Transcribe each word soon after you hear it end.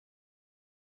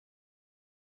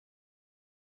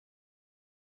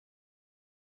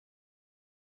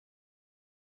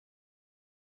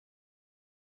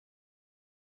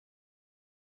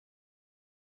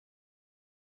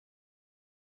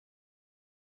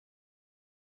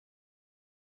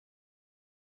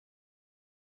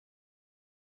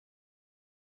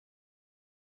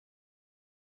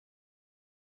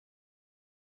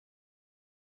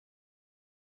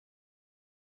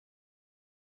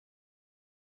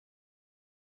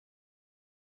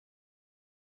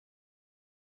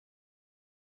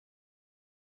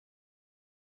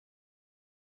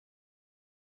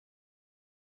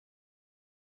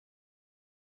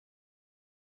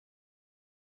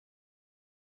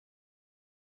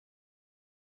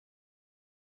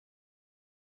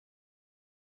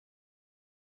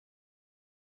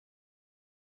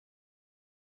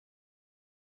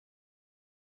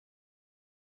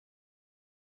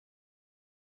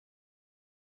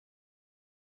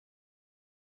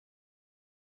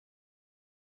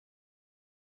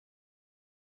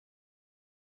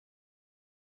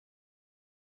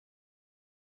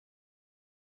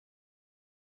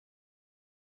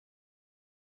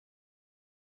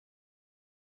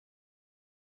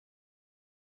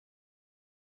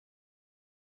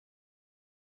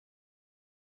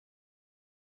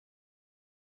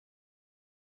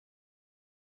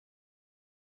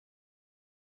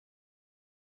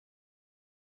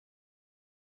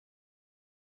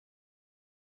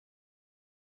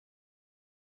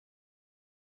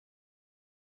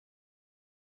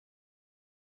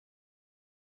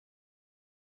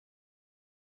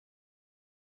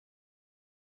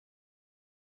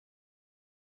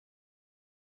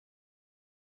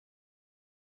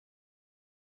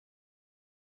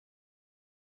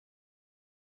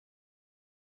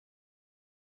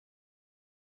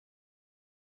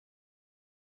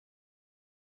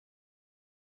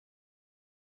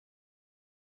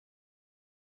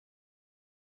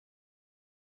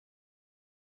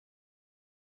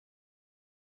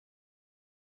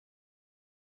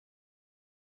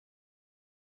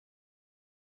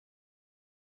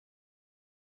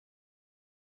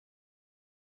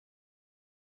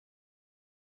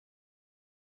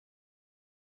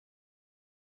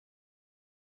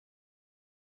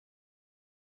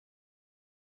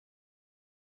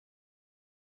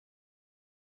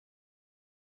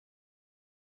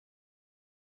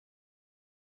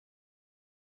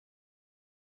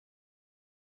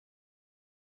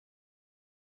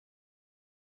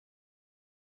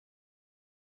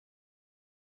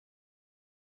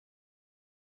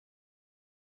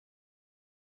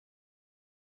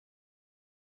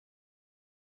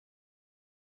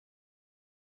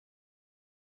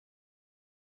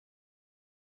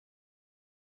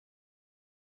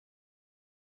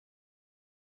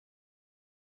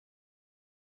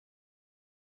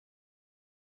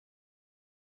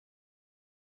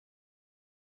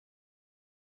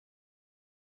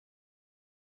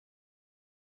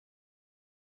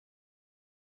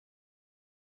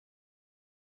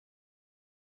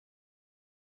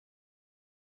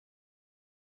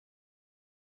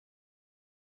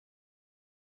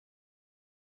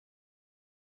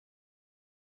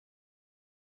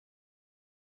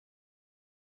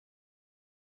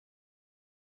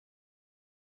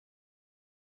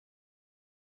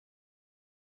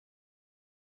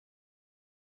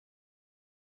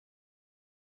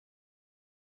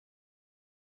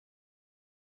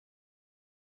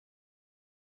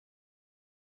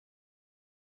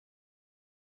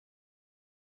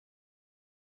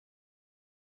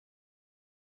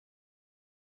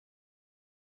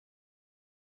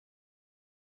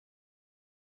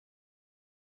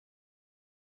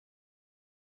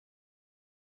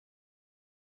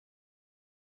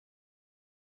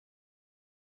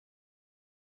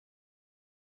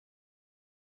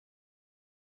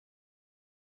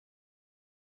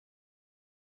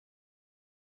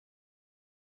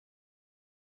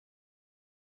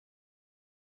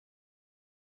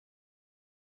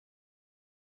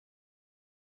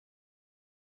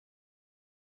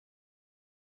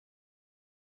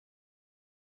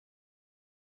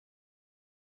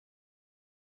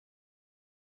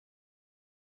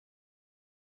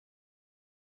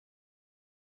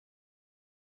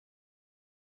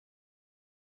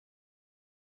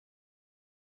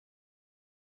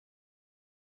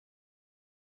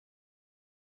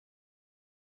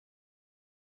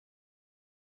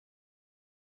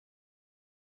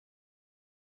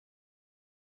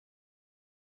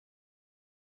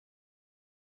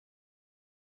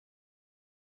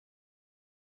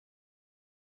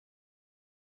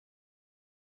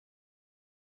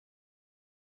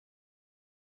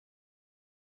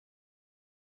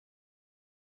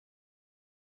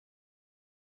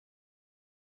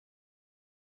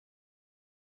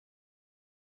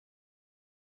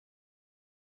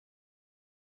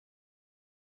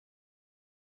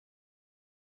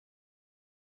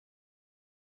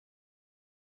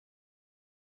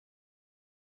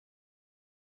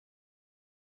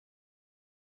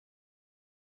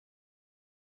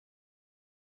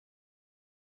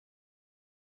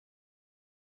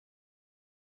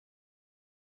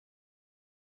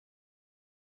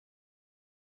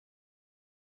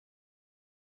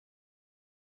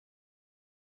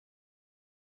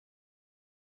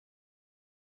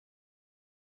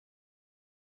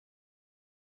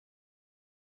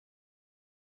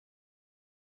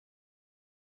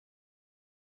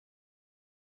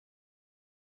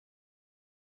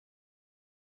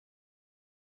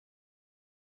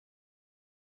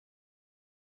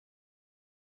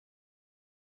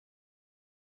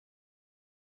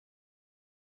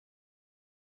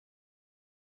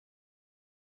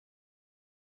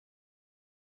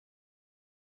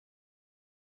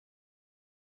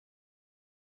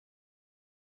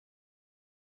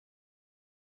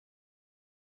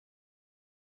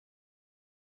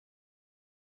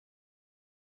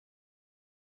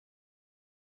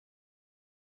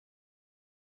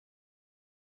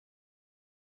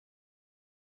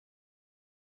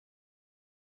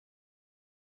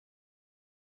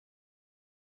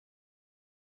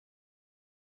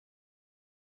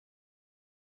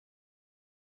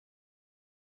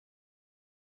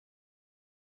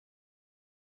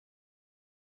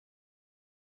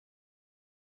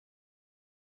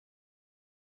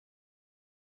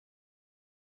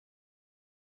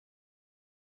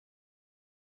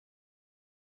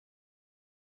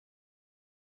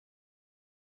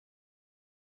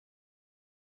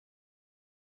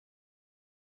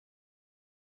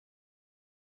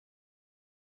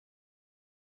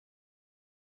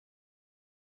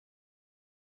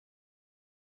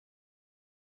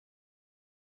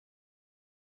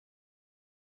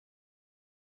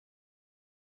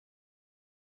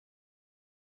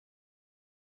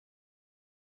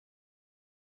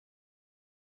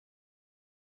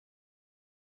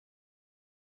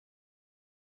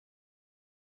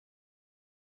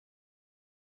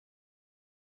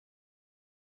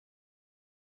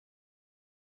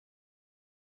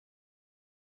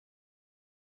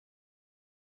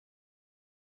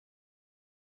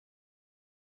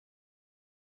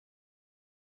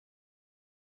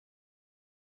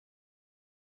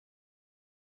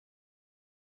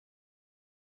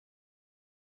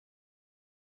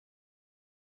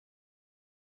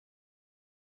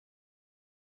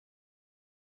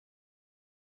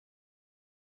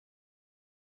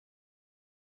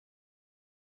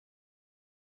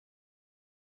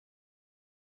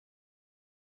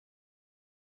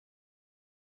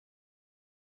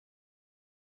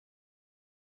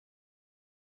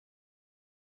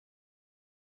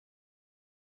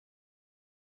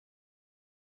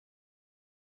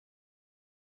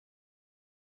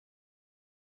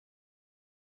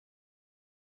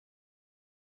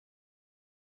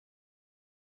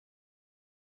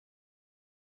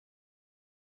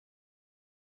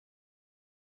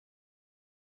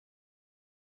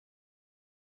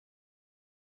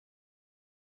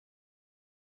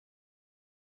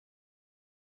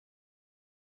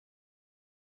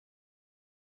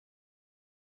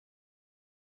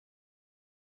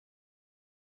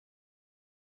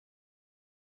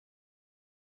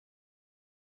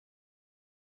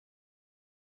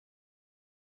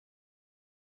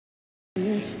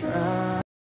is dry.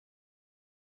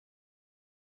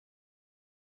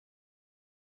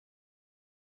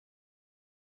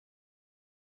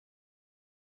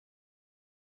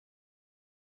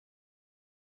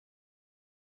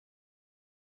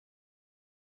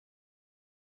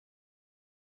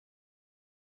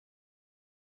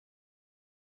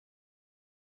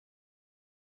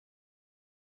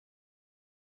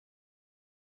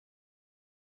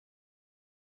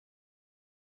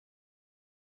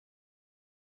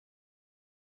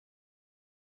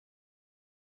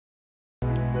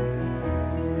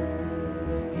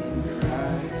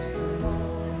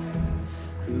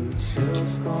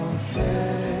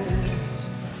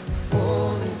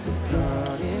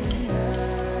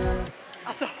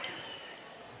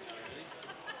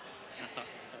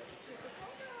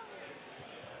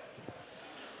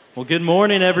 Well, good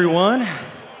morning, everyone.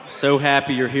 So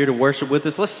happy you're here to worship with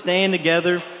us. Let's stand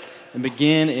together and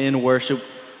begin in worship.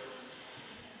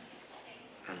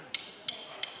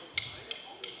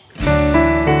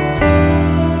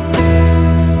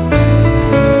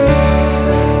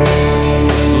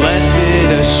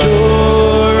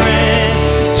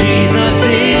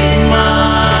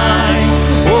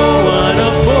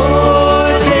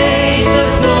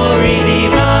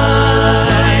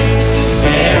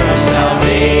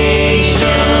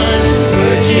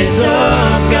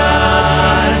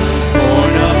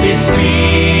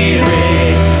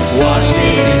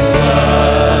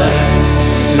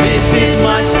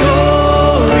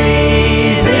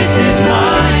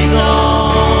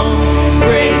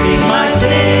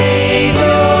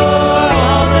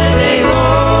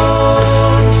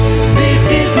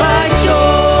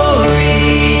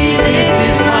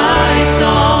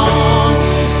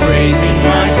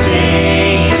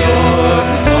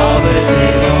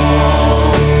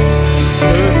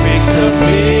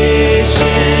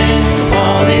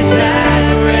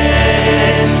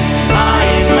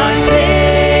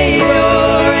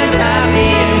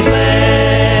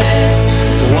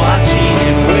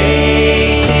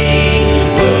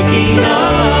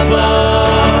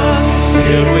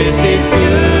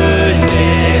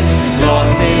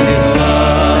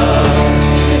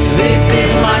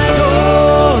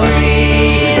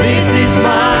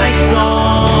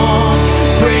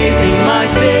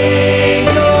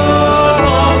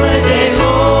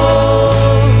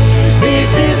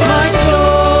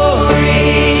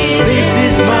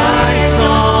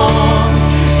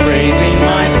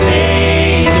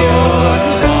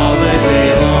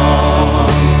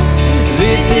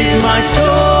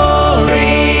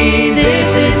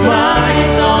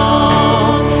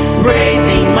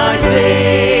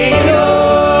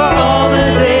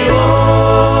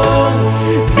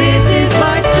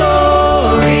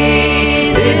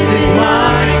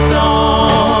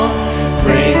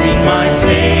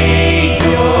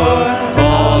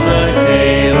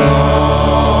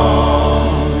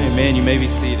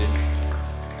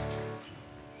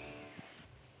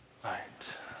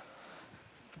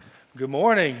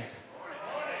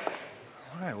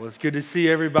 Good to see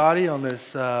everybody on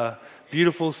this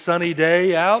beautiful sunny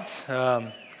day out.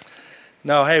 I'm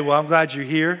glad you're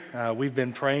here. We've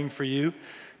been praying for you.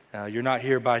 You're not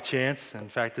here by chance. In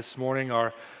fact, this morning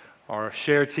our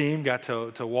share team got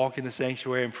to walk in the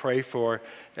sanctuary and pray for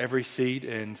every seat.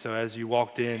 And so as you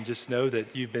walked in, just know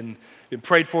that you've been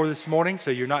prayed for this morning. So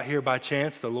you're not here by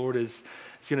chance. The Lord is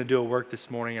going to do a work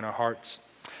this morning in our hearts.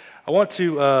 I want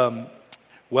to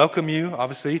welcome you,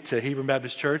 obviously, to Hebron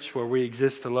Baptist Church, where we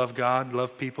exist to love God,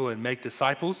 love people, and make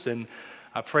disciples. And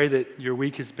I pray that your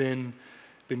week has been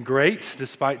great,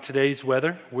 despite today's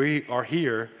weather. We are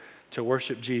here to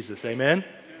worship Jesus. Amen?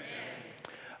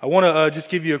 I want to just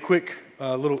give you a quick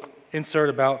little insert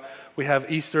about, we have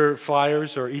Easter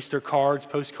flyers or Easter cards,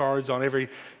 postcards on every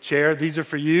chair. These are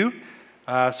for you,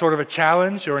 sort of a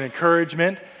challenge or an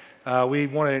encouragement. We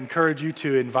want to encourage you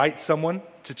to invite someone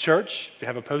to church. If you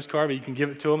have a postcard, you can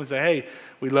give it to them and say, hey,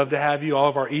 we'd love to have you. All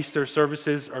of our Easter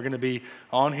services are going to be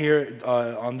on here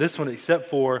on this one, except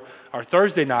for our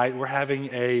Thursday night. We're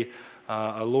having a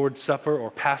Lord's Supper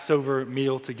or Passover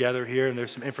meal together here, and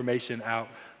there's some information out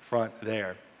front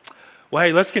there. Well,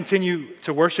 hey, let's continue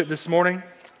to worship this morning.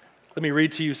 Let me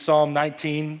read to you Psalm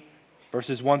 19,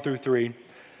 verses 1 through 3.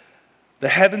 The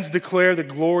heavens declare the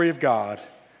glory of God,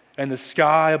 and the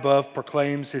sky above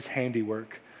proclaims his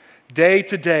handiwork. Day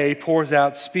to day pours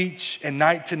out speech, and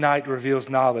night to night reveals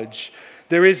knowledge.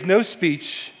 There is no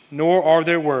speech, nor are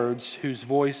there words whose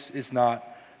voice is not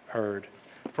heard.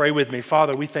 Pray with me.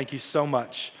 Father, we thank you so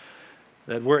much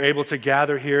that we're able to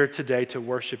gather here today to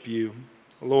worship you.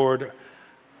 Lord,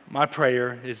 my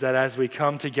prayer is that as we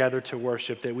come together to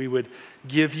worship, that we would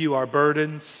give you our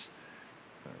burdens,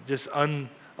 just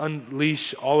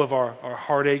unleash all of our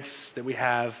heartaches that we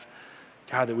have.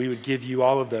 God, that we would give you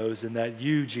all of those, and that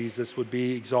you, Jesus, would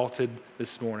be exalted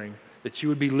this morning, that you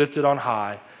would be lifted on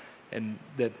high, and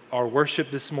that our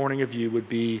worship this morning of you would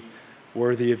be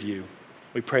worthy of you.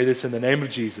 We pray this in the name of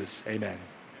Jesus. Amen.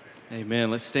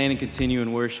 Amen. Let's stand and continue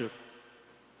in worship.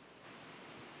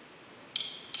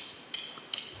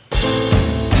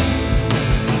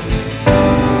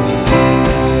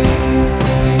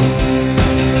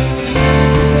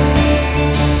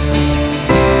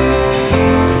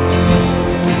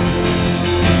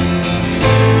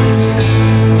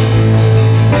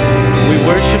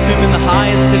 In the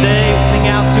highest today, we sing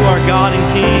out to our God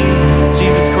and King,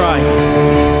 Jesus Christ.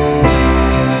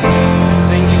 Let's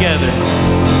sing together.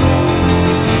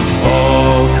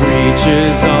 All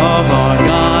creatures of our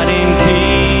God and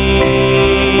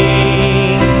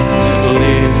King,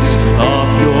 lift up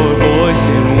your voice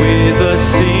and with us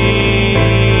sing.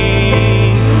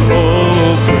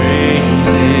 Oh, praise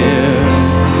Him.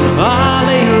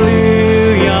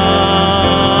 Hallelujah.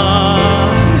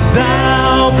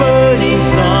 Thou burning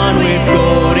sun with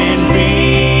golden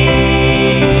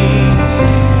beam,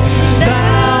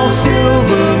 thou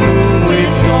silver moon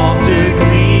with softer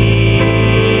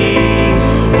gleam.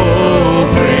 Oh,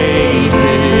 praise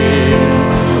Him,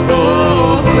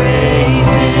 oh, praise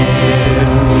Him.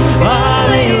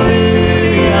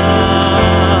 Hallelujah,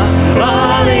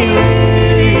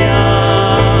 hallelujah,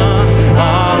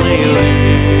 hallelujah.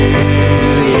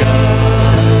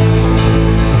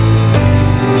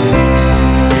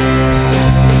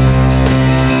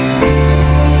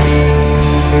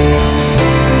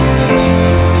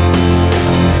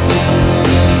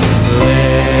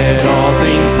 Let all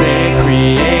things that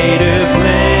Creator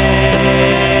bless,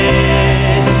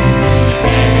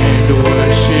 and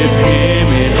worship Him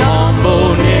in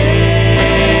humbleness.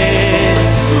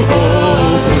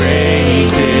 Oh,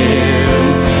 praise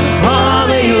Him,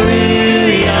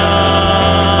 hallelujah.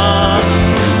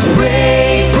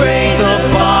 Praise the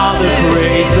Father,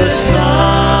 praise the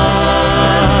Son,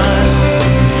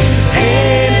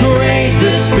 and praise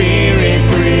the Spirit,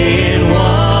 three in one.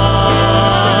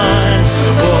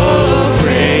 Oh,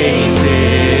 praise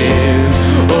Him,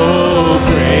 oh,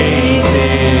 praise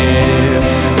Him.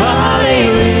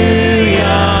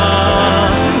 Hallelujah,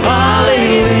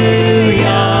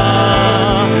 hallelujah,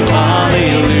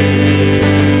 hallelujah.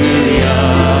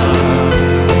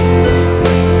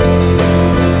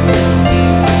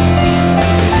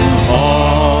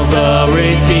 All the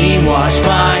redeemed washed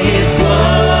by His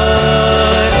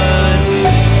blood,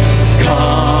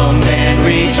 come and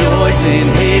rejoice in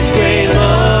His great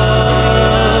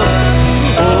love.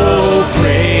 Oh,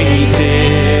 praise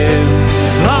Him,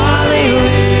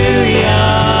 hallelujah.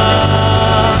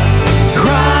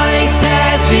 Christ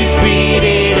has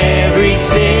defeated every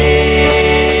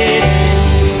sin.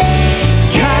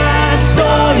 Cast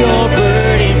all your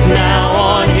burdens now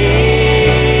on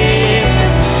Him.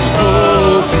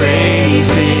 Oh,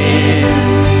 praise Him,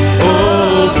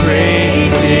 oh,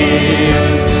 praise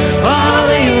Him.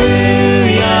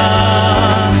 Hallelujah,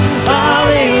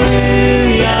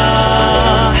 hallelujah,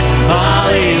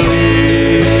 hallelujah.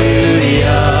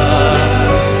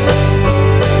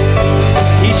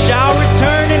 He shall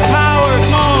return in power,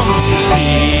 come on.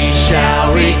 He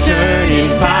shall return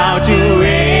in power to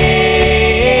reign.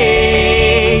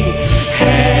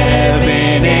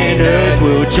 Heaven and earth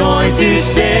will join to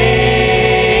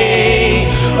say,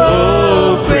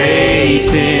 oh,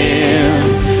 praise Him,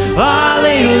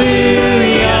 hallelujah.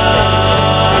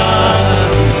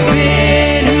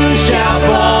 Then who shall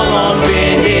fall on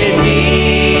bended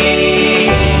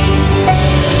knee?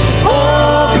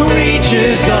 All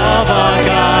creatures of our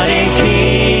God and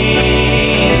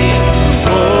King.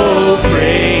 Oh,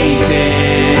 praise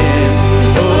Him,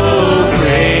 oh,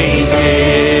 praise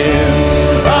Him.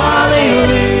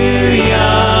 Hallelujah,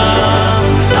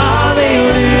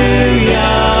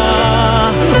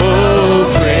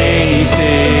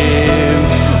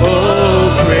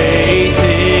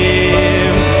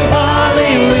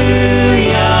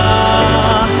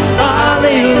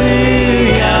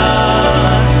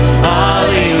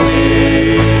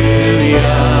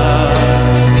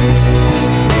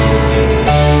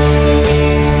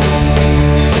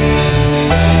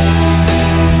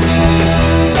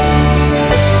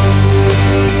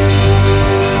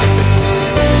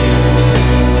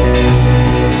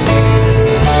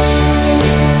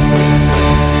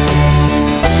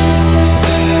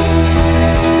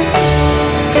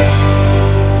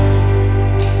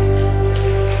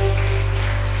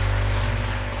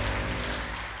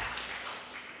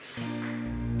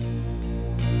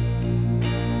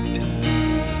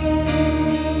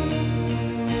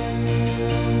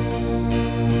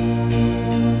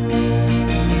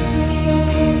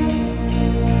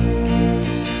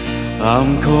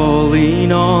 I'm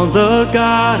calling on the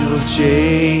God of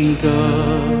Jacob,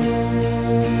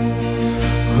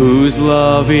 whose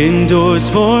love endures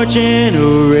for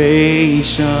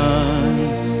generations.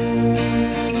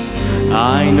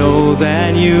 I know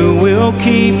that you will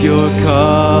keep your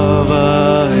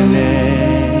covenant.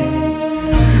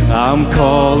 I'm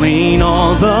calling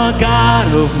on the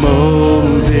God of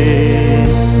Moses,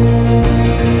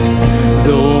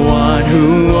 the one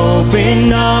who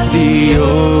opened up the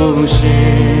ocean.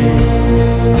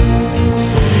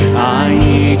 I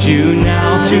need you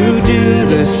now to do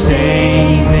the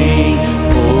same thing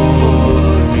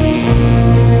for me.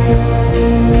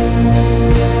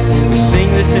 We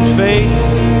sing this in faith.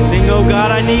 Sing, oh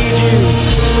God, I need you.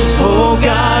 Oh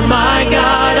God, my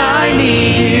God, I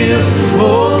need you.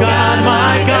 Oh God,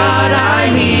 my God, I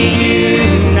need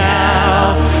you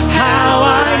now. How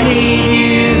I need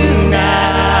you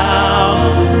now.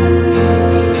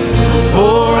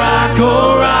 Oh rock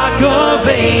of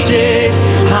ages,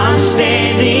 I'm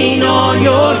standing on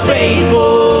your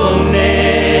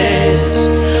faithfulness,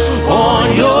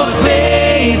 on your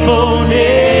faithfulness.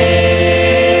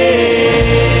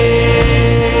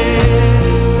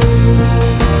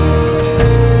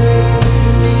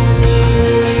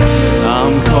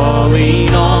 I'm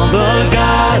calling on the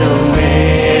God of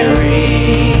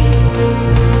Mary,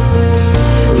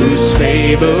 whose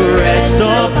favor rests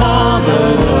upon the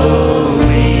lowly.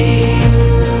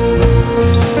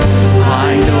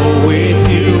 I know with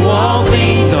you all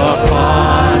things are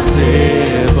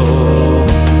possible.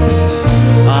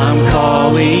 I'm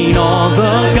calling on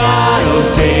the God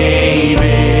of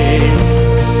David,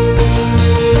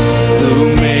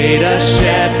 who made a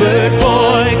shepherd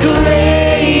boy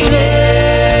courageous.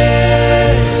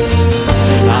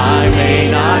 I may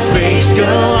not face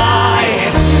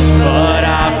Goliath, but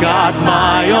I've got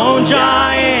my own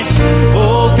giants.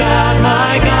 Oh God,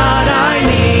 my God, I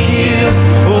need you.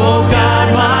 Oh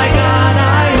God, my God,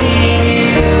 I need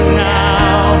you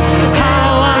now.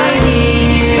 How I need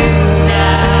you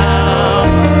now.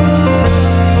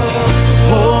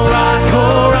 Oh rock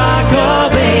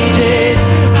of ages,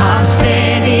 I'm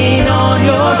standing on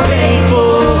your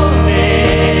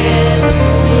faithfulness,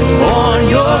 on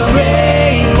your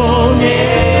faithfulness.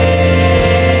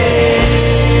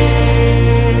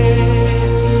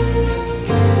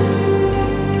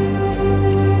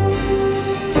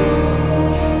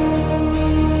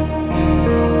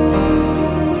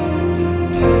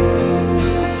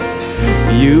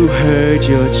 You heard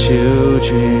your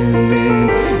children then,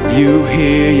 you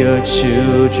hear your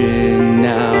children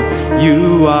now.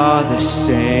 You are the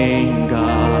same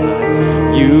God,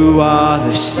 you are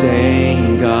the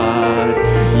same God.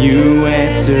 You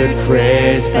answered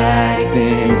prayers back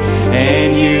then,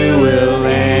 and you will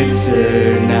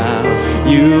answer now.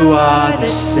 You are the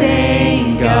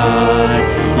same God,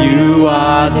 you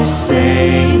are the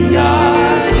same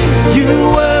God. You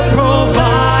were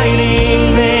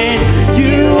providing then,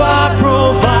 you are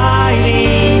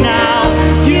providing now.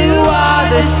 You are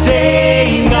the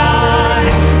same God,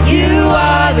 you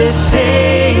are the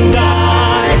same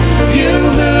God. You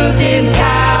moved in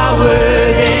power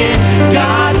then,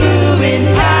 God move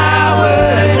in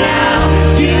power now.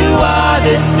 You are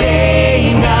the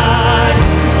same God,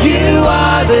 you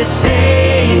are the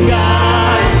same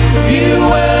God. You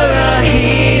were a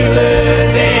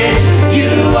healer then,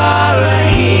 you are a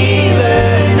healer.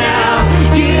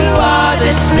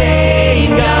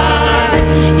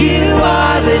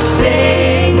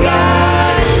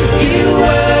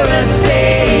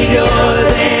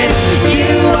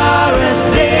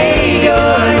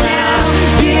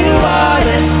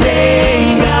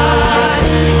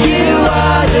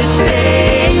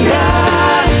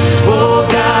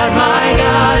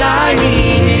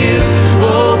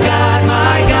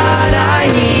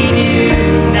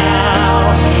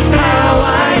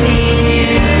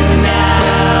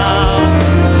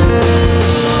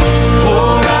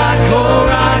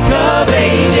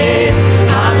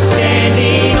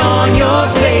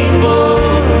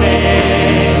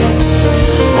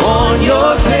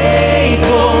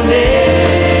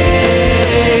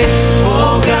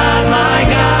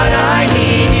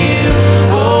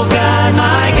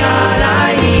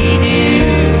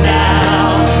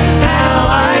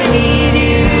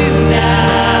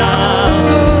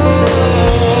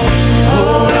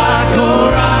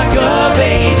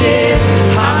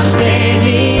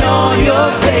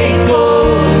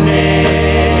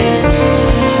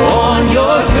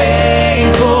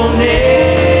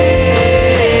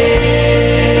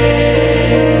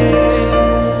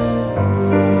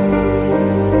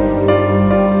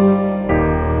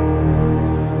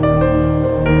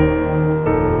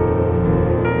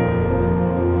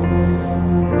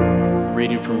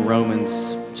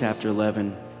 chapter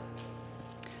 11.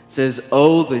 It says,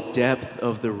 "Oh, the depth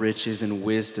of the riches and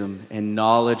wisdom and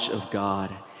knowledge of God!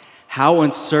 How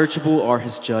unsearchable are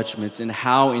his judgments and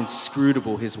how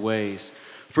inscrutable his ways!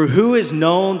 For who has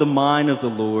known the mind of the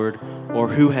Lord, or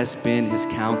who has been his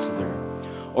counselor?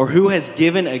 Or who has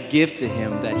given a gift to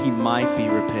him that he might be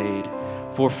repaid?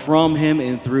 For from him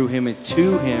and through him and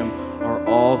to him are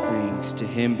all things. To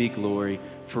him be glory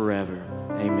forever.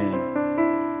 Amen."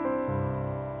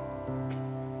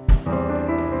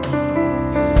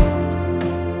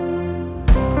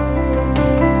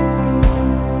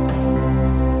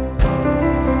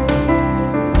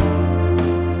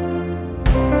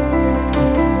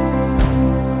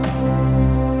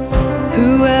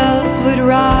 Who else would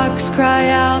rocks cry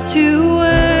out to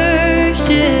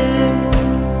worship?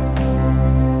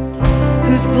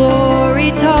 Whose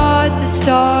glory taught the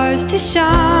stars to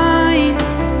shine?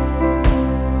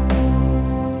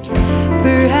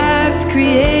 Perhaps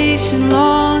creation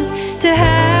longs to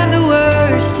have the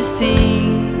words to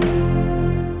sing,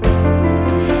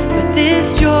 but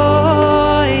this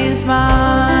joy is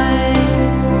mine.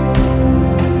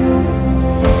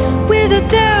 With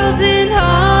 1,000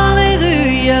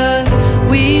 hallelujahs,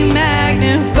 we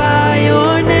magnify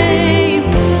your name.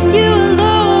 You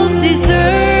alone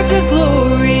deserve the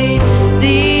glory,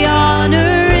 the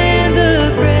honor, and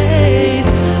the praise.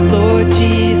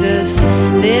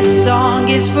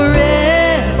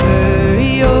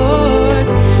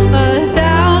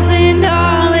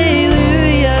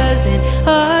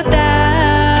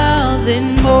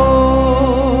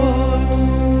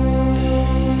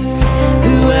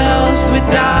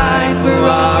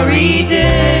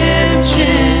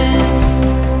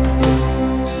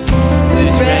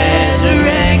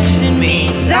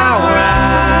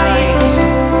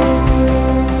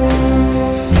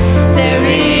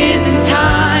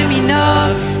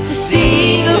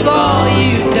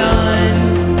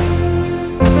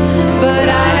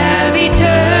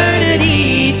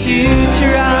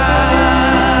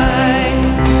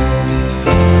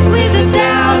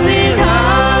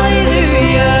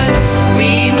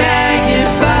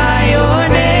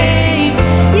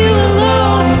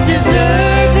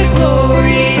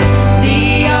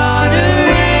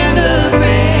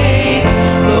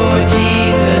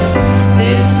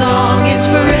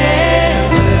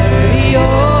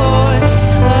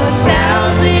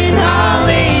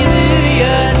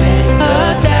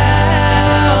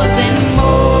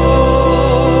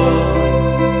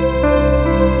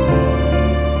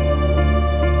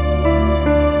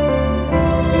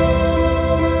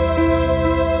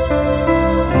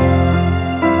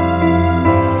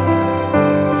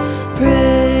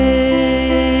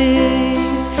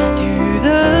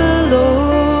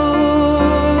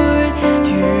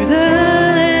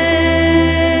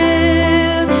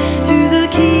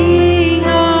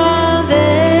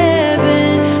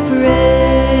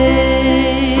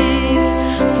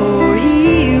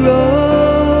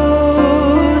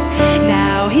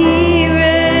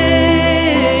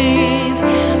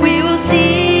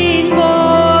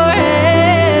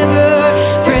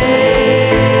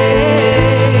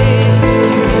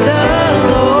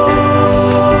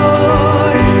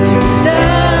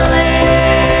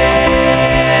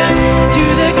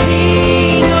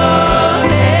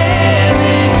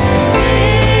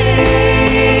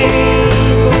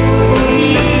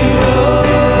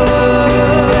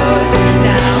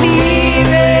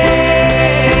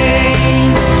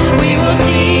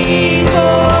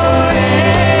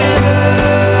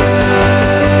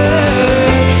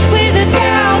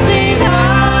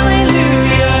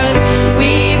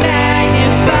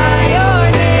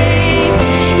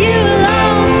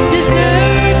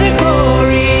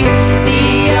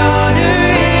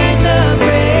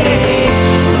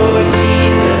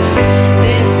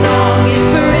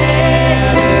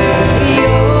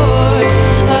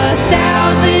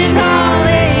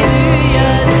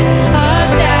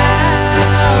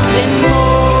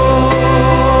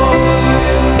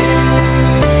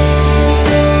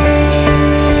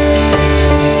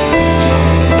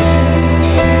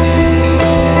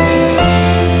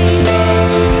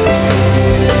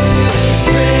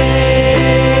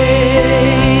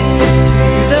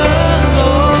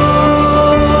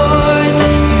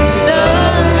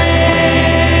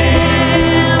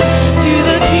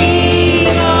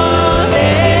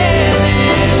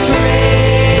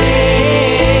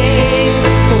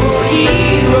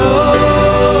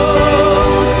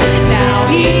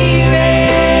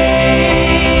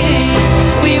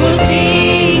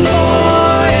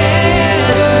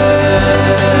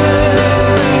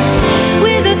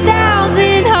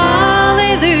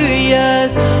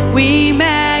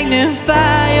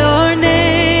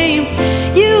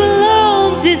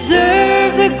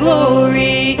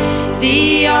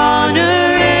 honor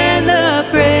and the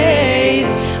praise.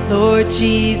 Lord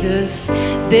Jesus,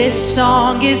 this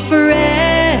song is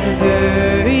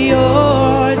forever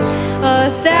yours.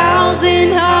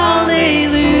 1,000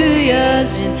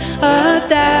 hallelujahs and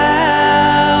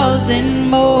 1,000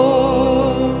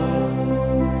 more.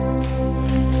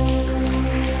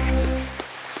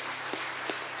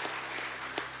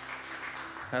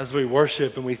 As we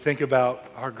worship and we think about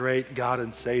our great God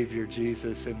and Savior,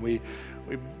 Jesus, and we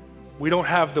don't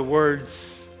have the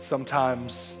words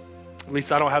sometimes, at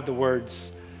least I don't have the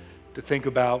words to think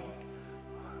about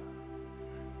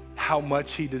how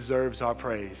much He deserves our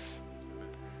praise.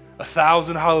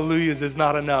 1,000 hallelujahs is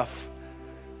not enough.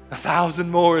 1,000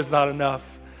 more is not enough.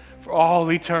 For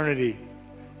all eternity,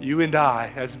 you and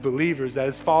I, as believers,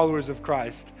 as followers of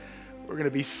Christ, we're going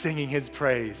to be singing His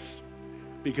praise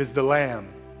because the Lamb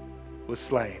was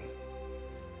slain.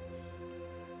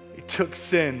 He took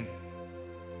sin,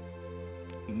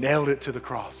 nailed it to the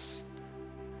cross,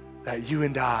 that you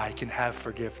and I can have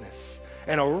forgiveness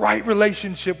and a right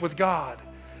relationship with God.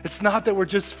 It's not that we're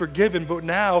just forgiven, but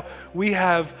now we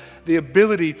have the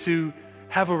ability to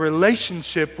have a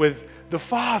relationship with the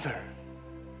Father.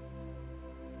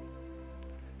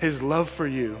 His love for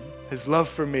you, His love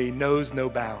for me knows no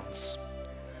bounds.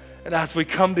 And as we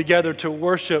come together to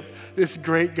worship this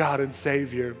great God and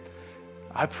Savior,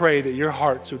 I pray that your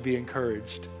hearts would be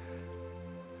encouraged.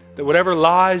 That whatever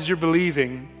lies you're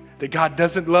believing, that God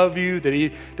doesn't love you, that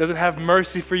He doesn't have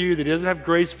mercy for you, that He doesn't have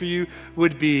grace for you,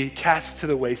 would be cast to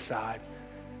the wayside.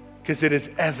 Because it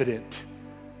is evident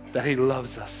that He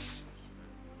loves us.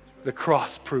 The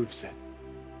cross proves it.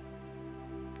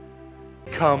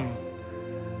 Come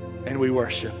and we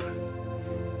worship.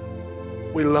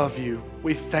 We love you.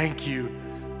 We thank you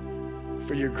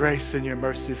for your grace and your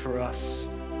mercy for us.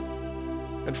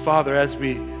 And Father, as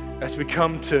we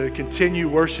come to continue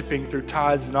worshiping through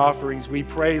tithes and offerings, we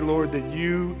pray, Lord, that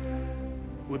you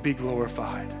would be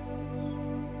glorified.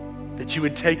 That you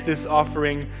would take this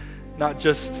offering, not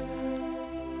just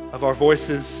of our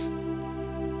voices,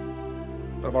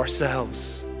 but of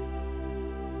ourselves,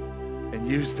 and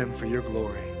use them for your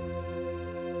glory.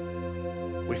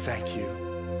 We thank you.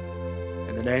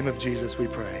 In the name of Jesus we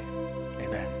pray.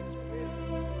 Amen.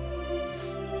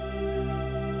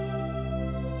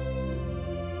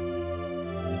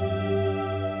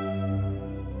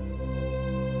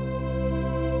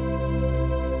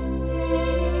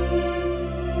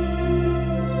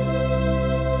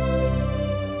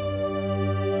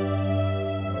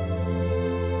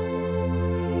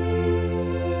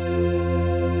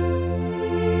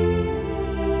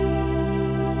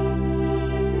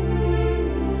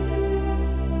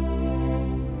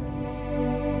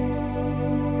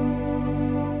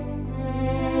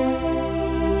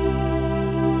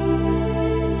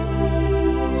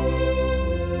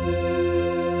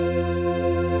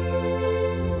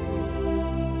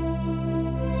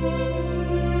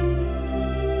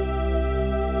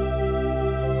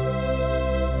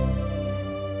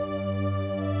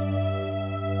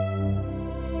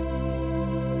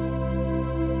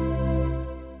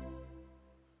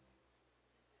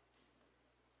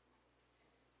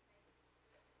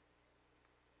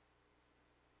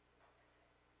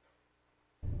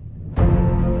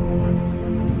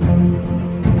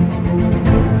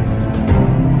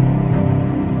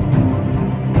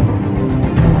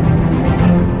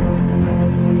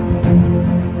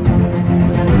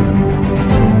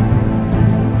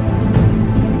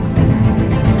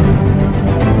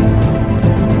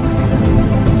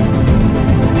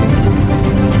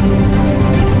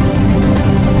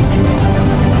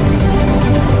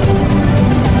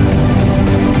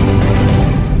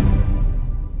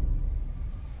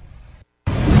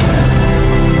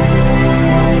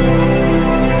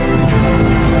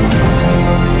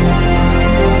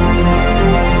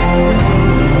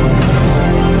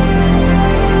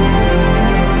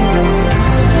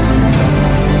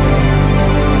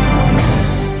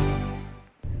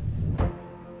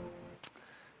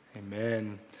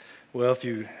 Well, if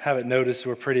you haven't noticed,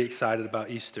 we're pretty excited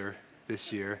about Easter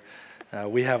this year.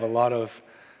 We have a lot of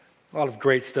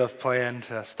great stuff planned,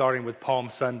 starting with Palm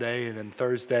Sunday and then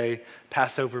Thursday,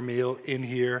 Passover meal in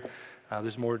here.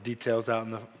 There's more details out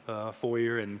in the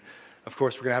foyer. And, of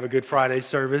course, we're going to have a Good Friday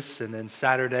service. And then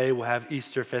Saturday, we'll have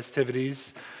Easter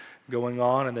festivities going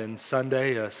on. And then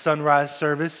Sunday, a sunrise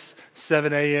service,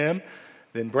 7 a.m.,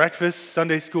 then breakfast,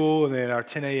 Sunday school, and then our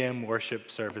 10 a.m. worship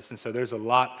service. And so there's a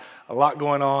lot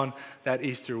going on that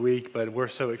Easter week, but we're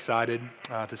so excited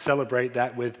to celebrate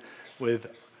that with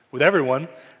everyone.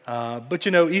 But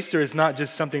you know, Easter is not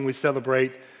just something we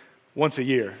celebrate once a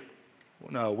year.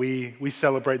 No, we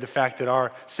celebrate the fact that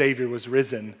our Savior was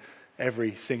risen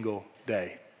every single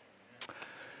day.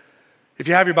 If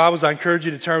you have your Bibles, I encourage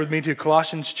you to turn with me to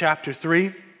Colossians chapter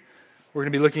 3. We're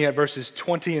going to be looking at verses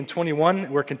 20 and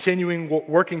 21. We're continuing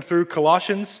working through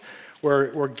Colossians.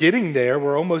 We're getting there.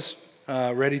 We're almost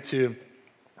ready to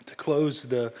close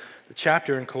the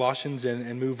chapter in Colossians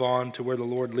and move on to where the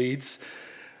Lord leads.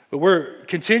 But we're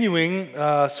continuing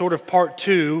sort of part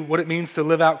 2, what it means to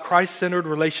live out Christ-centered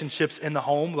relationships in the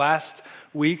home. Last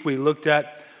week we looked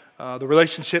at the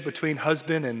relationship between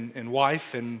husband and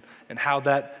wife and how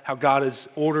God has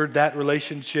ordered that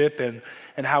relationship and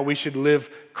how we should live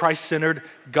Christ-centered,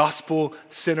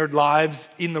 gospel-centered lives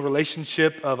in the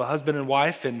relationship of a husband and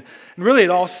wife. And really it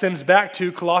all stems back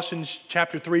to Colossians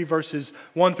chapter 3, verses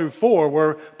 1 through 4,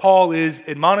 where Paul is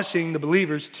admonishing the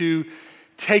believers to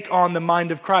take on the mind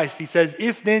of Christ. He says,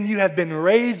 if then you have been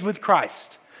raised with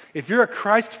Christ, if you're a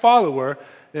Christ follower,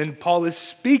 then Paul is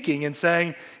speaking and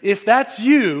saying, if that's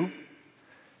you,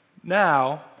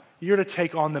 now you're to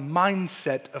take on the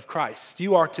mindset of Christ.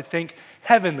 You are to think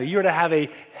heavenly. You're to have a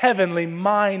heavenly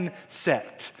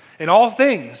mindset in all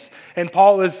things. And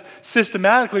Paul is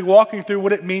systematically walking through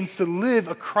what it means to live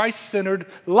a Christ-centered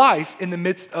life in the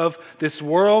midst of this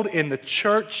world, in the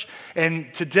church.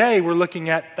 And today we're looking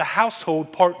at the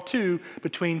household, part 2,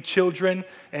 between children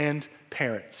and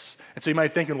parents. And so you might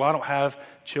be thinking, well, I don't have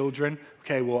children.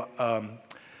 Okay, well,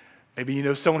 maybe you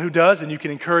know someone who does, and you can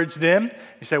encourage them.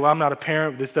 You say, well, I'm not a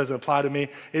parent. This doesn't apply to me.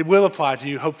 It will apply to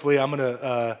you. Hopefully, I'm going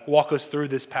to walk us through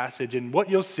this passage. And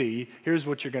what you'll see, here's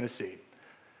what you're going to see.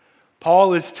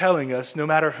 Paul is telling us, no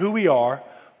matter who we are,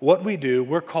 what we do,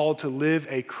 we're called to live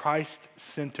a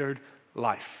Christ-centered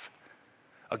life,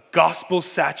 a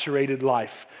gospel-saturated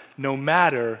life, no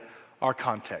matter our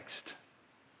context.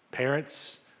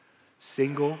 Parents,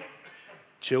 single,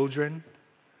 children,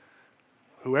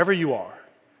 whoever you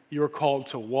are called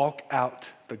to walk out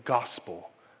the gospel.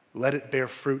 Let it bear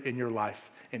fruit in your life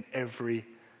in every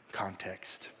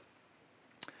context.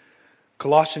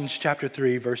 Colossians chapter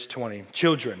 3, verse 20.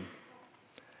 Children,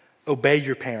 obey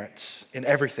your parents in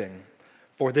everything,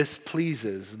 for this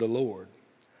pleases the Lord.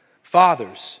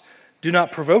 Fathers, do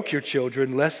not provoke your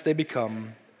children, lest they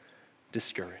become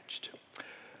discouraged.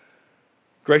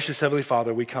 Gracious Heavenly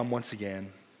Father, we come once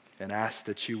again and ask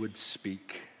that you would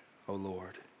speak, O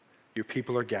Lord. Your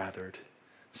people are gathered.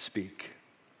 Speak.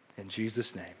 In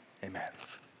Jesus' name, amen.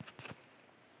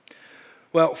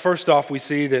 Well, first off, we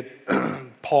see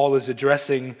that Paul is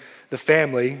addressing the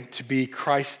family to be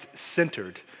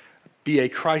Christ-centered, be a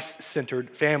Christ-centered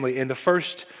family. And the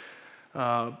first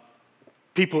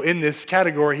people in this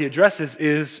category he addresses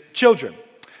is children.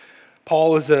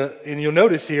 Paul is and you'll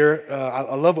notice here,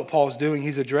 I love what Paul's doing.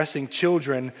 He's addressing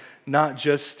children not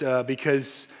just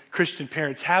because Christian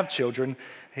parents have children.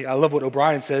 I love what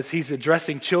O'Brien says. He's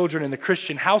addressing children in the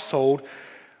Christian household,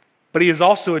 but he is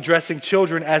also addressing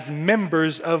children as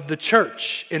members of the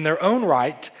church in their own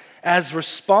right, as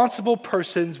responsible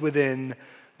persons within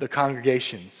the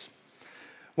congregations.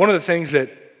 One of the things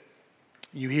that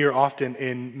you hear often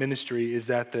in ministry is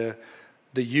that the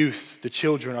youth, the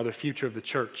children, are the future of the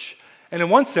church. And in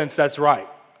one sense, that's right.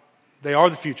 They are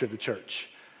the future of the church.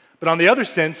 But on the other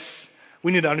sense,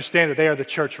 we need to understand that they are the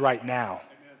church right now.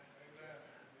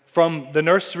 From the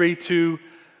nursery to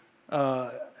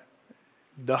the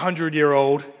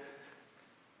 100-year-old,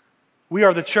 we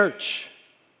are the church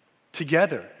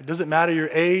together. It doesn't matter your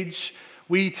age.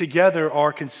 We together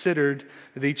are considered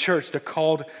the church, the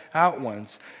called out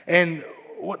ones. And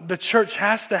what the church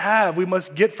has to have, we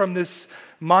must get from this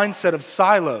mindset of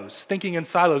silos, thinking in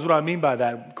silos. What do I mean by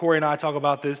that? Corey and I talk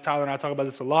about this, Tyler and I talk about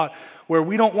this a lot, where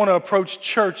we don't want to approach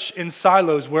church in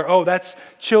silos where, oh, that's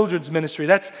children's ministry,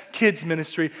 that's kids'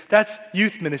 ministry, that's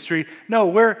youth ministry. No,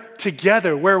 we're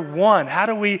together, we're one. How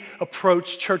do we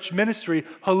approach church ministry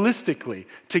holistically,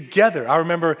 together? I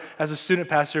remember as a student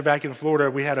pastor back in Florida,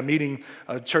 we had a meeting,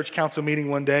 a church council meeting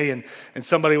one day, and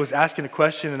somebody was asking a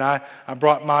question, and I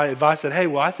brought my advice, said, hey,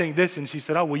 well, I think this, and she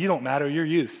said, oh, well, you don't matter, you're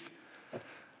youth.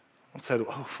 I said,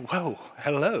 oh, whoa,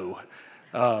 hello.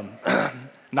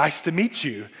 Nice to meet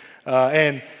you.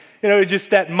 And, just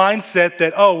that mindset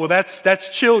that, oh, well, that's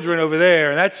children over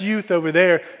there, and that's youth over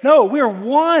there. No, we're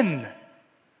one.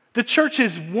 The church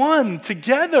is one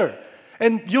together.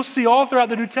 And you'll see all throughout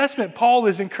the New Testament, Paul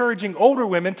is encouraging older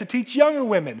women to teach younger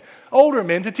women, older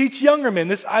men to teach younger men,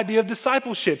 this idea of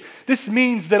discipleship. This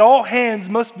means that all hands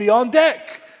must be on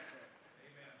deck.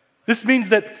 This means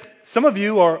that some of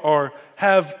you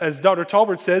have, as Dr.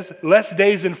 Talbert says, less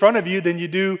days in front of you than you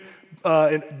do, how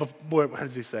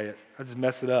does he say it? I just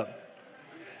messed it up.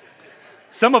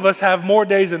 Some of us have more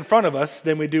days in front of us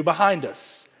than we do behind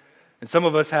us. And some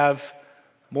of us have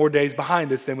more days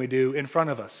behind us than we do in front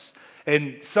of us.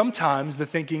 And sometimes the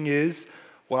thinking is,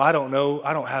 well, I don't know,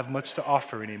 I don't have much to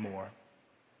offer anymore.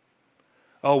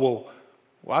 Oh, well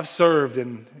I've served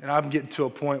and I'm getting to a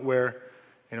point where,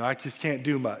 I just can't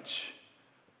do much.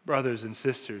 Brothers and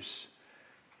sisters,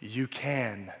 you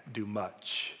can do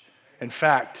much. In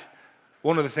fact,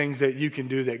 one of the things that you can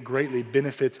do that greatly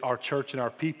benefits our church and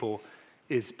our people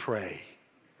is pray.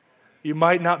 You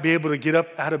might not be able to get up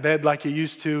out of bed like you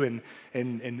used to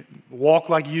and walk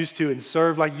like you used to and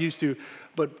serve like you used to,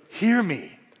 but hear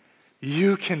me.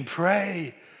 You can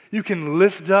pray. You can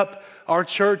lift up our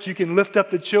church. You can lift up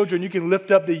the children. You can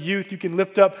lift up the youth. You can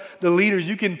lift up the leaders.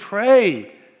 You can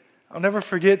pray. I'll never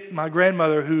forget my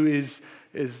grandmother, who is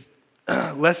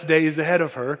less days ahead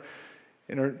of her,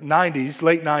 in her 90s,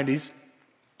 late 90s.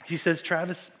 She says,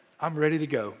 Travis, I'm ready to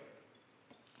go.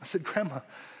 I said, Grandma,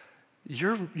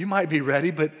 you might be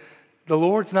ready, but the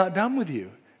Lord's not done with you.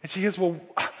 And she goes, well,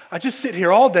 I just sit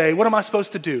here all day. What am I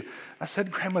supposed to do? I said,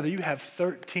 Grandmother, you have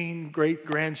 13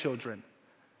 great-grandchildren.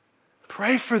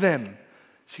 Pray for them.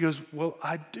 She goes, well,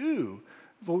 I do.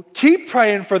 Well, keep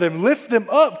praying for them. Lift them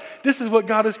up. This is what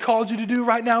God has called you to do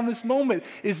right now in this moment,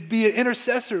 is be an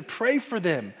intercessor. Pray for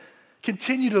them.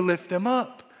 Continue to lift them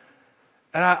up.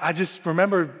 And I just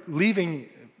remember leaving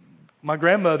my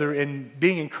grandmother and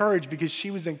being encouraged because she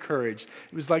was encouraged.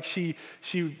 It was like she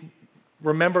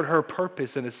remembered her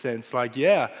purpose in a sense. Like,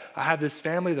 yeah, I have this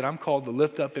family that I'm called to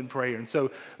lift up in prayer. And so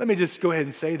let me just go ahead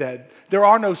and say that there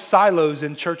are no silos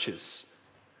in churches.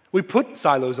 We put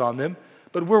silos on them,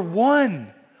 but we're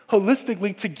one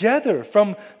holistically together,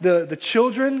 from the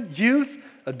children, youth,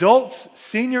 adults,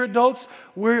 senior adults.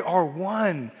 We are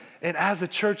one. And as a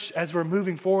church, as we're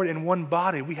moving forward in one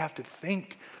body, we have to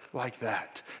think like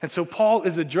that. And so Paul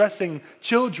is addressing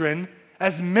children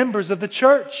as members of the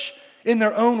church in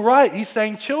their own right. He's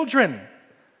saying, children,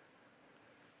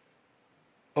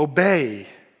 obey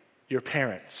your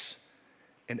parents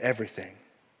in everything.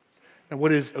 Now,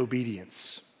 what is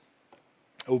obedience?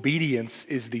 Obedience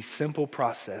is the simple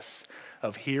process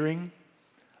of hearing,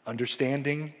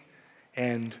 understanding,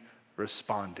 and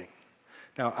responding.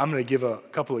 Now, I'm going to give a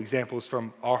couple examples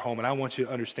from our home, and I want you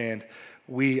to understand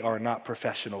we are not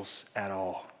professionals at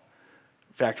all.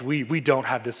 In fact, we don't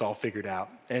have this all figured out.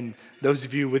 And those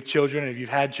of you with children, and if you've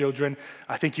had children,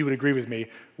 I think you would agree with me,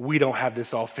 we don't have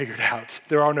this all figured out.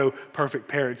 There are no perfect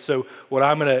parents. So what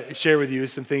I'm going to share with you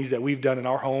is some things that we've done in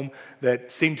our home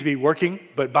that seem to be working,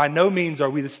 but by no means are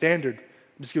we the standard.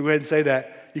 I'm just going to go ahead and say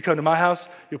that. You come to my house,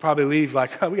 you'll probably leave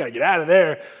like, oh, we got to get out of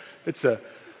there. It's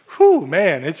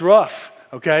it's rough,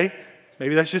 okay?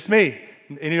 Maybe that's just me.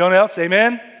 Anyone else?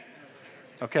 Amen?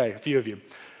 Okay, a few of you.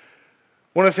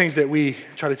 One of the things that we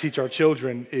try to teach our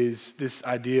children is this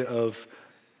idea of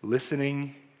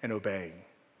listening and obeying,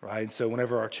 right? And so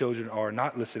whenever our children are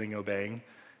not listening, obeying,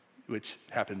 which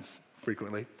happens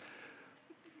frequently,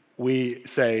 we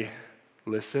say,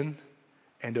 listen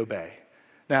and obey.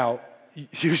 Now,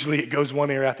 usually it goes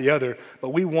one ear out the other, but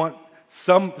we want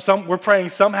we're praying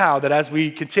somehow that as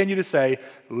we continue to say,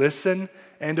 listen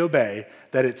and obey,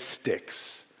 that it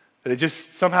sticks. That it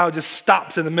just somehow just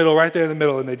stops in the middle, right there in the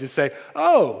middle, and they just say,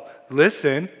 oh,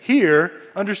 listen, hear,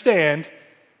 understand,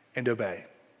 and obey,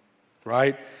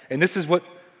 right? And this is what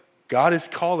God is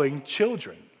calling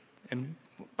children. And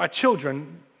by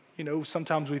children,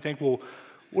 sometimes we think, well,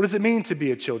 what does it mean to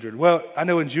be a children? Well, I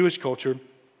know in Jewish culture,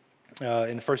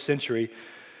 in the first century,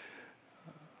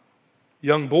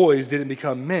 young boys didn't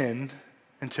become men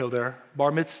until their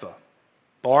bar mitzvah.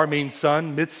 Bar means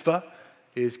son, mitzvah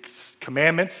is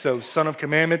commandments, so son of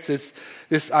commandments is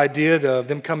this idea of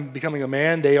them becoming a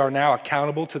man. They are now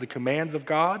accountable to the commands of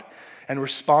God and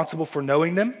responsible for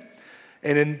knowing them.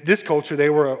 And in this culture, they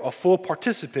were a full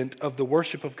participant of the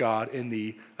worship of God in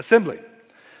the assembly.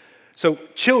 So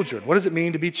children, what does it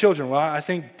mean to be children? Well, I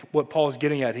think what Paul is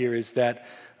getting at here is that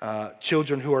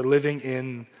children who are living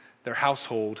in their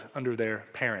household under their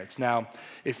parents. Now,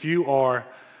 if you are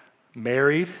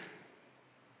married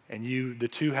and the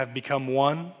two have become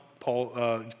one,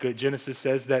 Genesis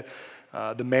says that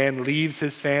the man leaves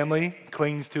his family,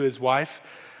 clings to his wife.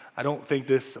 I don't think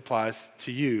this applies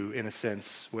to you in a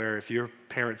sense where if your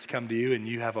parents come to you and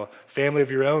you have a family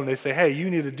of your own, they say, hey, you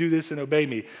need to do this and obey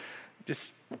me.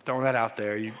 Just throwing that out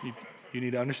there. You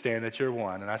need to understand that you're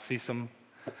one. And I see some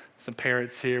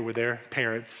parents here with their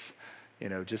parents.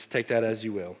 Just take that as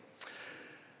you will.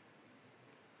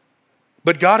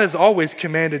 But God has always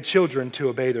commanded children to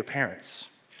obey their parents.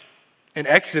 In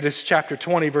Exodus chapter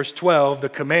 20, verse 12, the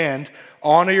command,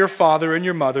 honor your father and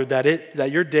your mother,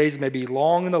 that your days may be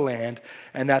long in the land,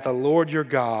 and that the Lord your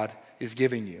God is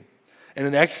giving you. and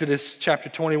in Exodus chapter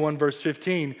 21, verse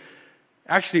 15,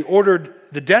 actually ordered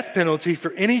the death penalty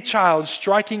for any child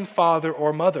striking father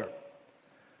or mother.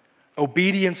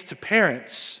 Obedience to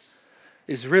parents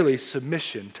is really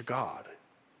submission to God.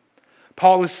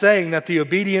 Paul is saying that the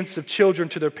obedience of children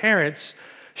to their parents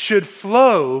should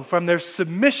flow from their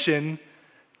submission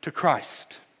to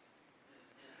Christ.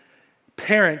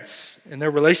 Parents and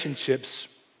their relationships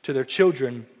to their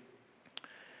children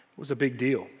was a big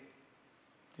deal.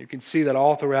 You can see that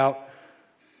all throughout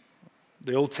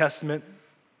the Old Testament,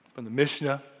 from the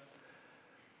Mishnah.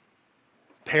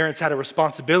 Parents had a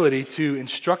responsibility to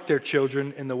instruct their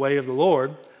children in the way of the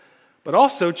Lord, but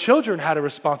also children had a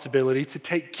responsibility to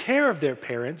take care of their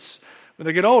parents when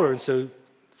they get older. And so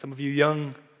some of you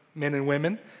young men and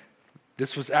women,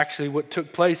 this was actually what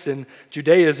took place in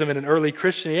Judaism and in early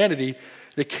Christianity.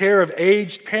 The care of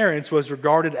aged parents was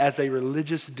regarded as a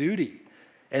religious duty,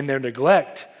 and their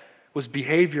neglect was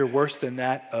behavior worse than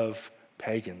that of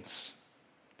pagans.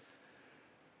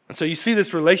 And so you see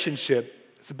this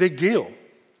relationship, it's a big deal.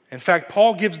 In fact,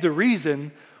 Paul gives the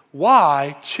reason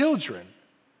why children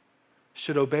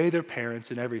should obey their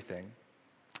parents in everything.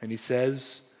 And he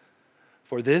says,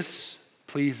 "For this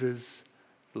pleases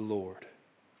the Lord."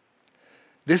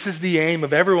 This is the aim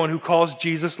of everyone who calls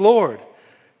Jesus Lord,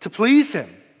 to please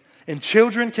him. And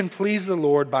children can please the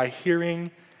Lord by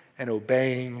hearing and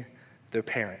obeying their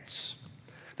parents.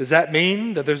 Does that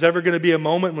mean that there's ever going to be a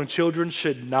moment when children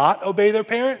should not obey their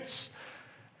parents?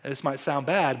 This might sound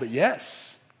bad, but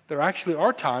yes, there actually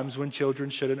are times when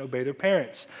children shouldn't obey their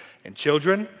parents. And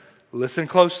children, listen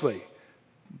closely.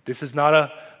 This is not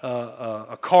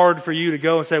a card for you to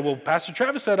go and say, well, Pastor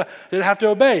Travis said I didn't have to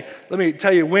obey. Let me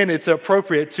tell you when it's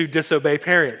appropriate to disobey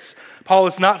parents. Paul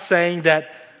is not saying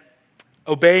that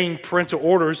obeying parental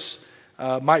orders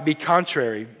might be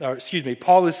contrary.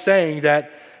 Paul is saying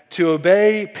that to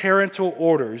obey parental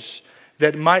orders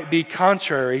that might be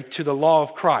contrary to the law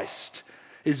of Christ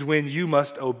is when you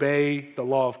must obey the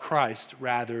law of Christ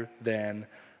rather than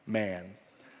man.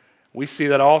 We see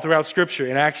that all throughout Scripture.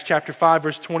 In Acts chapter 5,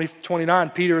 verse 29,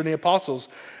 Peter and the apostles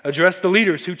addressed the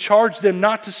leaders who charged them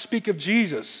not to speak of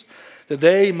Jesus, that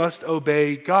they must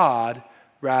obey God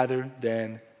rather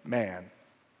than man.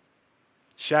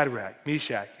 Shadrach,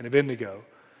 Meshach, and Abednego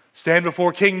stand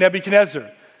before King Nebuchadnezzar,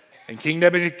 and King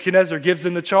Nebuchadnezzar gives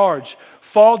them the charge.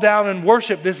 Fall down and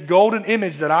worship this golden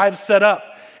image that I've set up.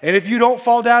 And if you don't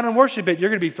fall down and worship it, you're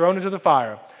going to be thrown into the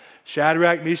fire.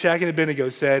 Shadrach, Meshach, and Abednego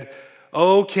said,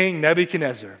 "O King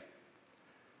Nebuchadnezzar,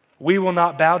 we will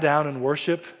not bow down and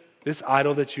worship this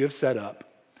idol that you have set up.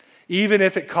 Even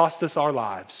if it costs us our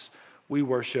lives, we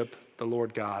worship the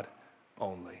Lord God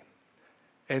only."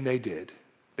 And they did.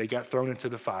 They got thrown into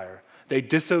the fire. They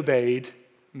disobeyed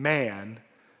man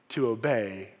to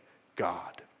obey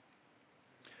God.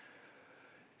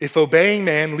 If obeying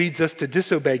man leads us to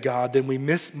disobey God, then we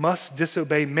must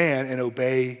disobey man and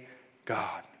obey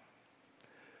God.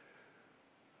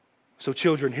 So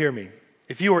children, hear me.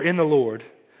 If you are in the Lord,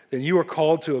 then you are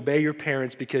called to obey your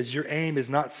parents because your aim is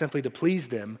not simply to please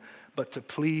them, but to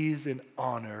please and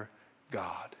honor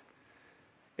God.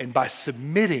 And by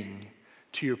submitting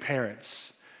to your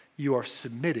parents, you are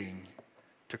submitting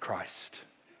to Christ.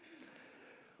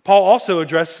 Paul also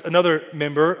addressed another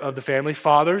member of the family,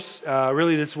 fathers.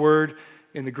 Really, this word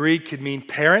in the Greek could mean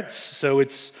parents, so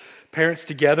it's parents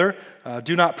together.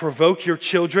 Do not provoke your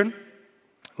children,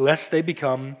 lest they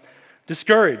become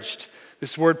discouraged.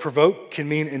 This word provoke can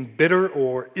mean embitter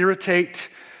or irritate.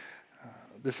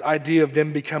 This idea of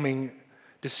them becoming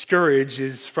discouraged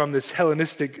is from this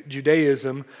Hellenistic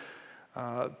Judaism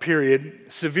period.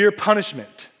 Severe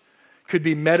punishment could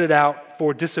be meted out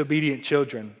for disobedient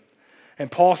children.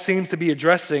 And Paul seems to be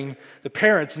addressing the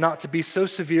parents not to be so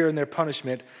severe in their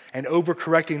punishment and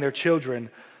overcorrecting their children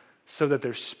so that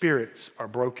their spirits are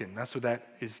broken. That's what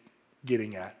that is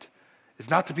getting at. It's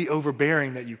not to be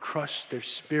overbearing that you crush their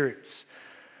spirits.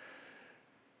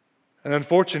 And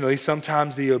unfortunately,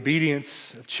 sometimes the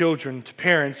obedience of children to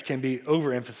parents can be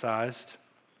overemphasized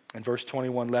and verse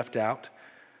 21 left out.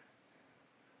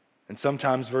 And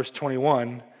sometimes verse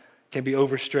 21 can be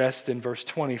overstressed and verse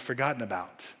 20 forgotten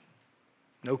about.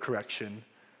 No correction,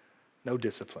 no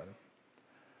discipline.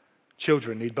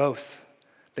 Children need both.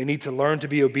 They need to learn to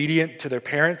be obedient to their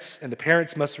parents, and the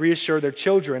parents must reassure their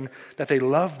children that they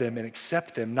love them and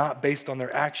accept them, not based on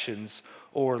their actions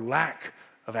or lack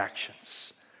of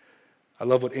actions. I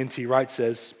love what N.T. Wright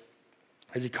says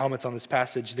as he comments on this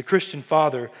passage. The Christian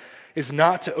father is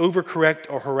not to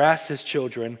overcorrect or harass his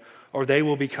children, or they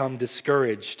will become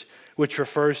discouraged, which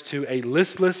refers to a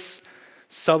listless,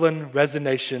 sullen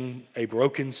resignation, a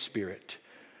broken spirit.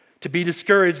 To be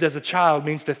discouraged as a child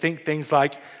means to think things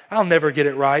like, I'll never get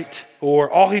it right, or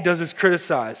all he does is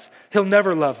criticize. He'll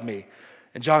never love me.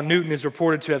 And John Newton is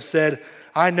reported to have said,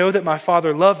 I know that my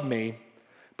Father loved me,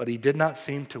 but he did not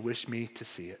seem to wish me to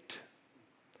see it.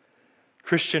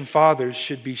 Christian fathers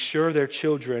should be sure their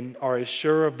children are as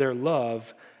sure of their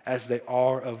love as they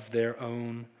are of their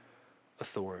own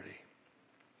authority.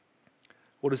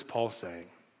 What is Paul saying?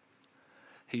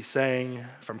 He's saying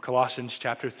from Colossians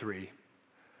chapter 3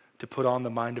 to put on the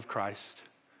mind of Christ,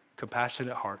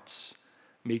 compassionate hearts,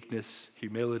 meekness,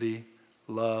 humility,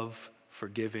 love,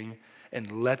 forgiving,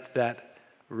 and let that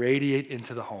radiate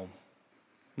into the home.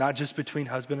 Not just between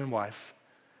husband and wife,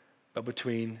 but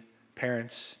between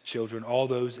parents, children, all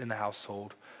those in the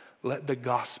household. Let the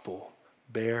gospel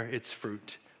bear its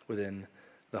fruit within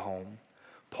the home.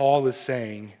 Paul is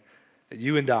saying that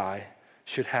you and I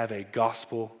should have a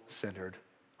gospel-centered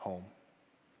home.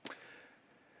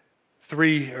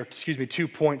 2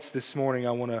 points this morning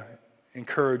I want to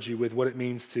encourage you with what it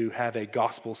means to have a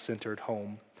gospel-centered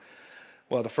home.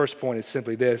 Well, the first point is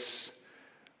simply this.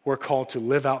 We're called to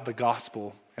live out the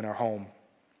gospel in our home.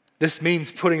 This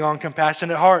means putting on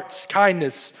compassionate hearts,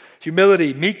 kindness,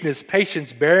 humility, meekness,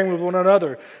 patience, bearing with one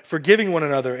another, forgiving one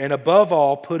another, and above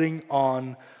all, putting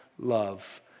on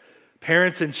love.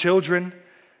 Parents and children,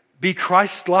 be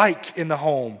Christ-like in the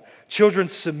home. Children,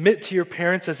 submit to your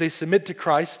parents as they submit to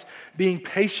Christ, being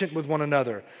patient with one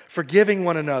another, forgiving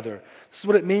one another. This is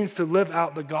what it means to live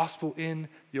out the gospel in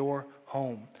your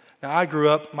home. Now, I grew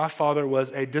up, my father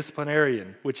was a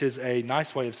disciplinarian, which is a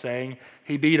nice way of saying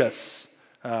he beat us.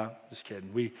 Just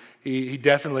kidding. We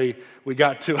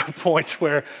got to a point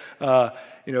where,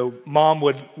 Mom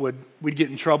we'd get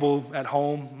in trouble at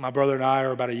home. My brother and I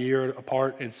are about a year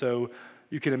apart, and so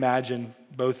you can imagine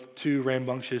both two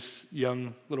rambunctious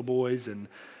young little boys, and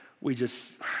it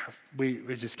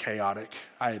was just chaotic.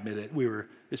 I admit it.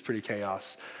 It's pretty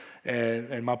chaos,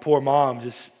 and my poor mom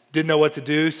just didn't know what to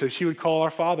do, so she would call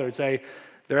our father and say,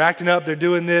 they're acting up, they're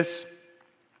doing this,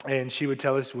 and she would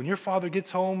tell us, when your father gets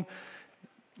home,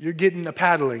 you're getting a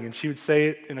paddling, and she would say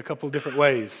it in a couple of different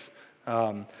ways.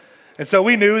 And so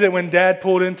we knew that when Dad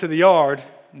pulled into the yard,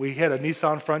 we had a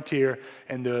Nissan Frontier,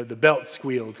 and the belt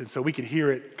squealed, and so we could hear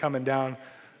it coming down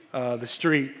the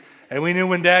street. And we knew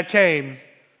when Dad came, it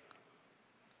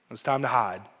was time to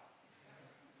hide.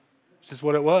 It's just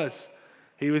what it was.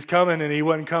 He was coming, and he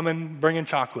wasn't coming bringing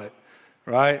chocolate,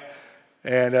 right?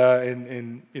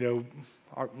 And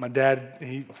my dad,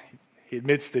 he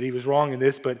admits that he was wrong in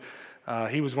this, but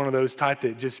he was one of those type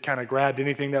that just kind of grabbed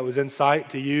anything that was in sight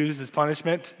to use as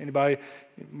punishment. Anybody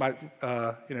might,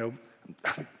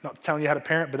 not telling you how to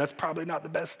parent, but that's probably not the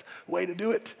best way to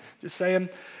do it, just saying.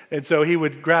 And so he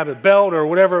would grab a belt or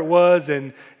whatever it was,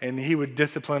 and he would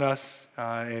discipline us,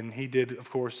 and he did, of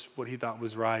course, what he thought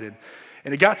was right.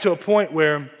 And it got to a point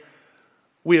where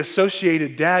we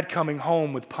associated Dad coming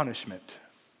home with punishment.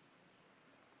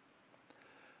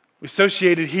 We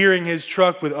associated hearing his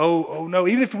truck with, oh no,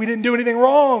 even if we didn't do anything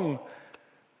wrong,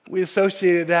 we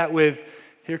associated that with,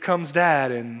 here comes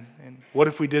Dad, and what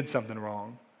if we did something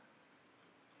wrong?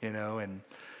 And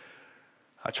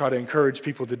I try to encourage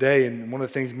people today, and one of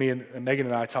the things me and Megan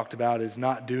and I talked about is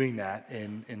not doing that,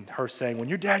 and her saying, when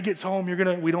your dad gets home,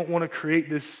 we don't want to create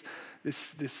this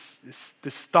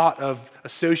thought of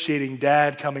associating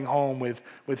Dad coming home with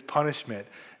punishment.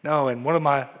 No, and one of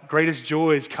my greatest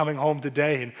joys coming home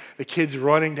today, and the kids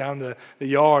running down the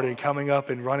yard and coming up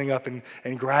and running up and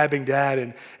grabbing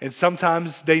Dad, and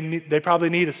sometimes they probably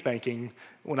need a spanking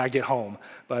when I get home,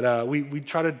 but we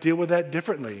try to deal with that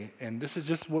differently, and this is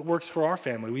just what works for our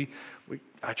family.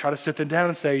 I try to sit them down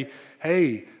and say,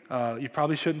 hey, you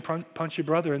probably shouldn't punch your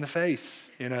brother in the face,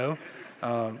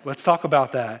 let's talk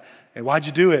about that. And why'd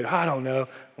you do it? I don't know.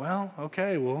 Well,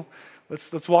 okay,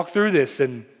 let's walk through this.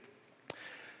 And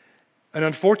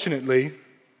unfortunately,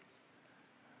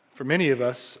 for many of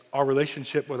us, our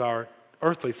relationship with our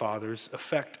earthly fathers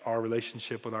affect our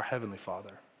relationship with our heavenly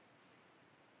Father.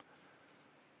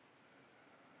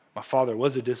 My father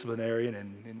was a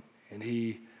disciplinarian, and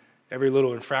he, every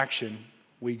little infraction,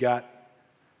 we got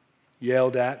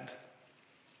yelled at,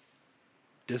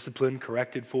 disciplined,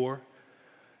 corrected for.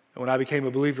 And when I became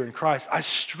a believer in Christ, I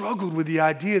struggled with the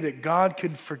idea that God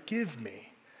could forgive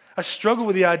me. I struggled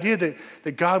with the idea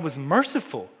that God was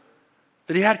merciful,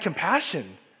 that he had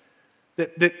compassion,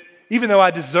 that even though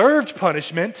I deserved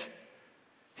punishment,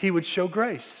 he would show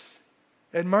grace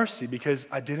and mercy because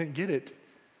I didn't get it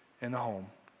in the home.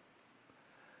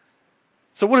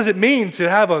 So what does it mean to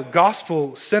have a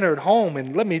gospel-centered home?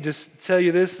 And let me just tell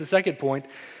you this, the second point.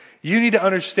 You need to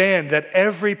understand that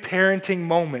every parenting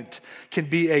moment can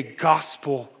be a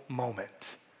gospel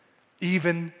moment.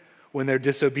 even when they're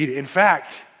disobedient. In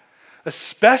fact,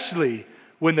 especially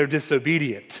when they're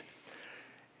disobedient.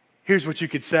 Here's what you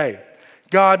could say.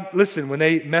 God, listen, when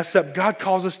they mess up, God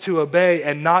calls us to obey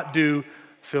and not do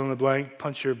fill in the blank,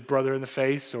 punch your brother in the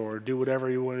face, or do whatever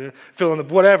you want to do, fill in the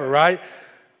whatever, right?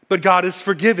 But God is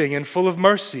forgiving and full of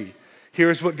mercy.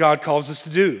 Here's what God calls us to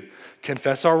do.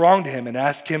 Confess our wrong to Him and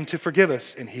ask Him to forgive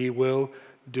us, and He will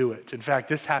do it. In fact,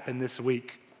 this happened this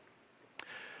week.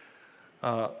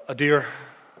 A dear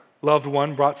loved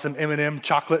one brought some M&M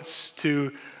chocolates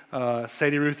to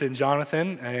Sadie Ruth and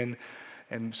Jonathan,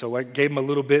 and so I gave them a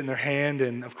little bit in their hand,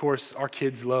 and of course our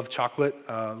kids love chocolate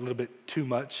a little bit too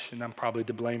much, and I'm probably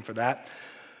to blame for that.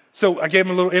 So I gave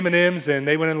them little M&Ms, and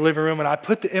they went in the living room, and I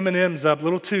put the M&Ms up,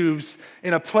 little tubes,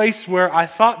 in a place where I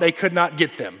thought they could not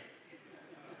get them.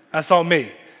 That's all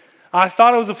me. I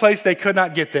thought it was a place they could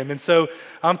not get them. And so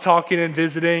I'm talking and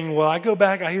visiting. Well, I go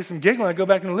back, I hear some giggling. I go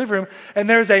back in the living room, and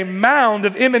there's a mound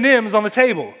of M&Ms on the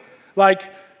table. Like,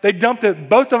 they dumped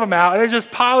both of them out, and they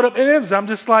just piled up M&Ms. I'm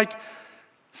just like,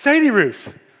 Sadie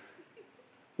Ruth,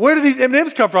 where do these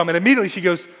M&Ms come from? And immediately she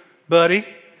goes, buddy.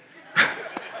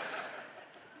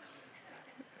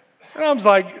 And I was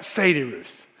like, Sadie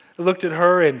Ruth. I looked at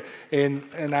her, and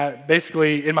I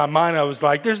basically, in my mind, I was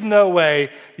like, there's no way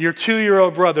your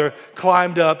 2-year-old brother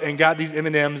climbed up and got these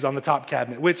M&Ms on the top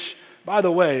cabinet, which, by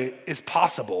the way, is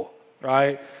possible,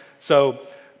 right? So,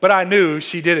 but I knew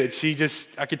she did it.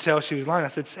 I could tell she was lying. I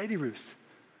said, Sadie Ruth,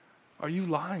 are you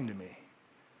lying to me?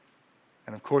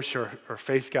 And of course, her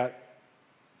face got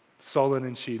sullen,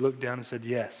 and she looked down and said,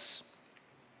 yes.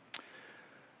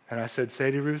 And I said,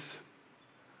 Sadie Ruth,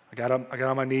 I got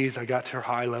on my knees, I got to her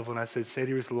high level, and I said,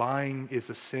 Sadie Ruth, lying is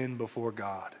a sin before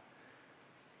God.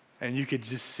 And you could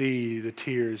just see the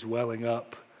tears welling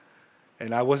up.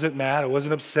 And I wasn't mad, I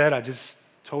wasn't upset, I just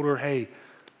told her, hey,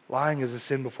 lying is a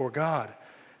sin before God.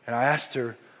 And I asked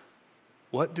her,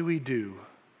 what do we do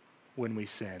when we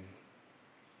sin?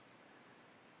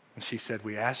 And she said,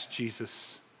 we ask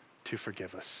Jesus to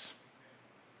forgive us.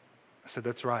 I said,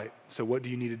 that's right. So what do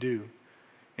you need to do?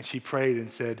 And she prayed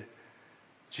and said,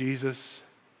 Jesus,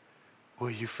 will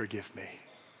you forgive me?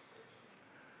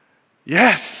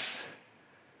 Yes.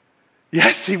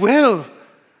 Yes, He will.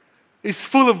 He's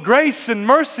full of grace and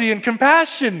mercy and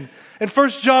compassion. And 1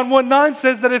 John 1:9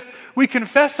 says that if we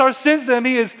confess our sins to Him,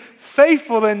 He is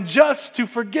faithful and just to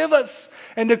forgive us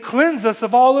and to cleanse us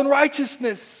of all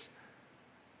unrighteousness.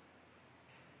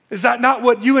 Is that not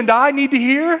what you and I need to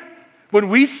hear? When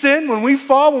we sin, when we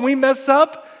fall, when we mess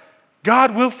up,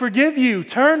 God will forgive you.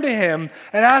 Turn to Him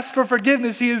and ask for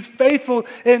forgiveness. He is faithful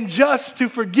and just to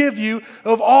forgive you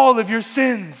of all of your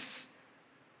sins.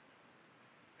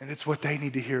 And it's what they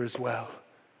need to hear as well.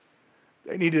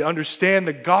 They need to understand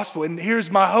the gospel. And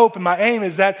here's my hope and my aim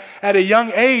is that at a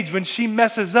young age, when she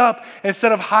messes up,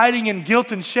 instead of hiding in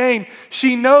guilt and shame,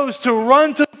 she knows to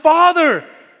run to the Father,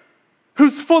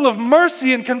 who's full of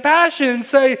mercy and compassion, and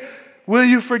say, will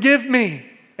you forgive me?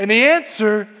 And the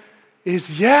answer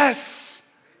is yes.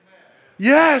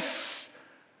 Yes.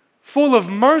 Full of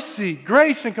mercy,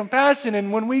 grace, and compassion.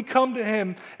 And when we come to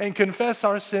Him and confess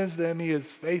our sins to Him, He is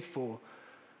faithful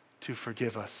to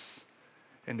forgive us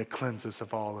and to cleanse us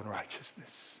of all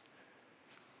unrighteousness.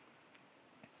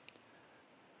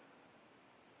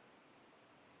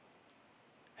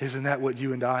 Isn't that what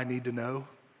you and I need to know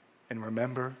and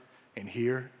remember and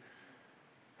hear?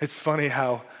 It's funny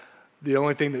how the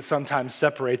only thing that sometimes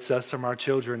separates us from our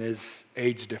children is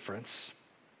age difference.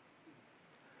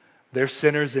 They're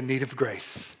sinners in need of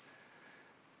grace.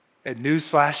 And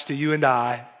newsflash to you and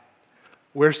I,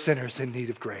 we're sinners in need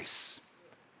of grace.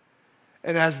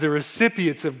 And as the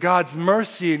recipients of God's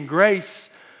mercy and grace,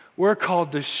 we're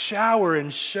called to shower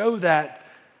and show that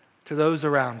to those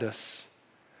around us.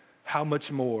 How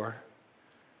much more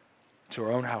to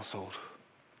our own household?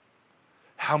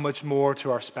 How much more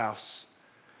to our spouse?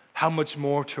 How much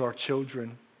more to our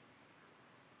children?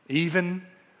 Even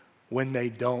when they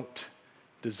don't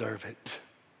deserve it.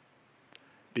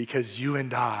 Because you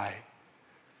and I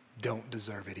don't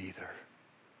deserve it either.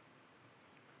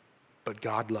 But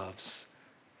God loves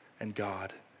and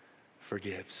God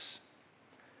forgives.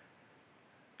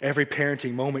 Every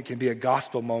parenting moment can be a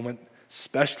gospel moment,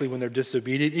 especially when they're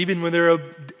disobedient, even when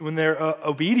they're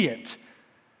obedient.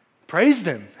 Praise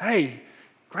them. Hey,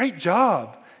 great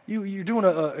job. You're doing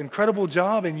an incredible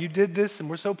job, and you did this, and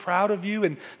we're so proud of you,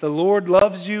 and the Lord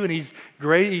loves you, and He's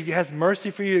great. He has mercy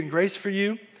for you and grace for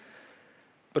you.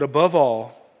 But above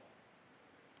all,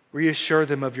 reassure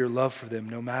them of your love for them,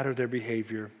 no matter their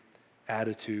behavior,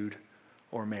 attitude,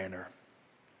 or manner.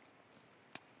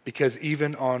 Because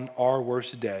even on our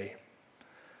worst day,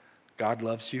 God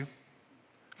loves you,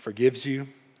 forgives you,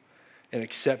 and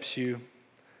accepts you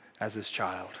as his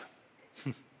child.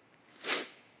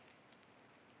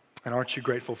 And aren't you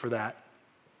grateful for that?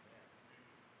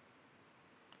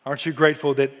 Aren't you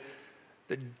grateful that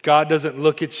God doesn't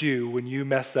look at you when you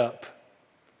mess up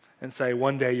and say,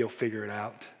 one day you'll figure it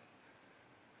out.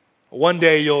 One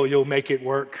day you'll make it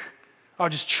work. I'll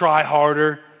just try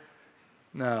harder.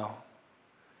 No.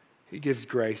 He gives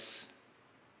grace.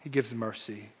 He gives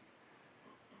mercy.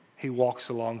 He walks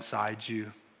alongside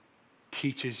you,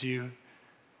 teaches you,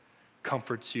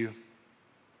 comforts you.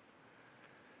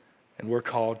 And we're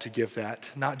called to give that,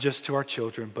 not just to our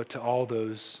children, but to all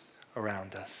those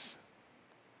around us.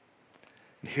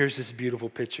 And here's this beautiful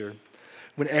picture.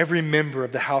 When every member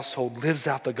of the household lives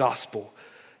out the gospel,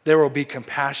 there will be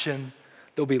compassion,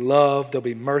 there'll be love, there'll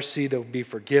be mercy, there'll be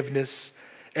forgiveness.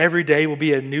 Every day will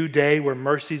be a new day where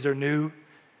mercies are new.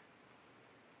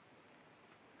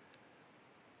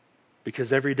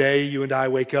 Because every day you and I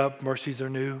wake up, mercies are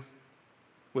new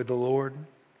with the Lord.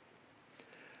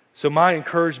 So my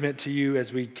encouragement to you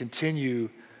as we continue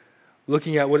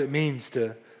looking at what it means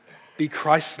to be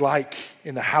Christ-like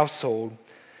in the household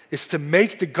is to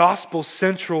make the gospel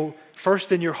central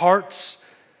first in your hearts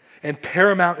and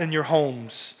paramount in your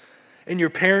homes. In your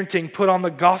parenting, put on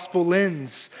the gospel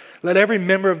lens. Let every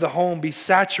member of the home be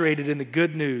saturated in the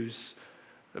good news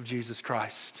of Jesus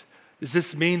Christ. Does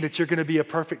this mean that you're going to be a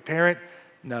perfect parent?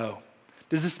 No.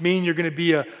 Does this mean you're going to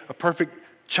be a perfect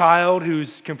child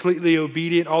who's completely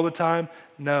obedient all the time?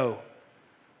 No.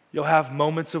 You'll have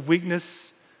moments of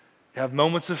weakness, you have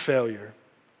moments of failure.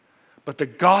 But the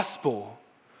gospel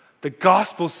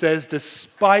says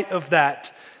despite of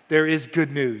that, there is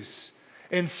good news.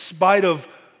 In spite of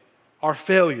our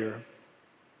failure,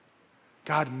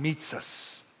 God meets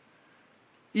us.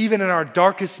 Even in our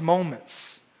darkest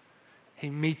moments, He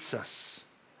meets us,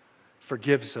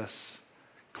 forgives us,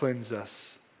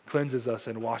 cleanses us,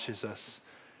 and washes us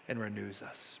and renews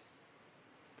us.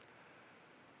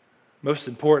 Most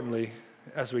importantly,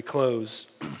 as we close,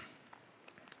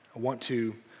 I want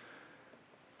to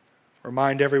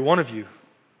remind every one of you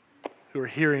who are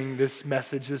hearing this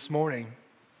message this morning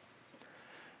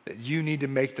that you need to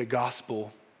make the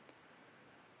gospel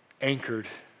anchored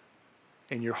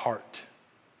in your heart.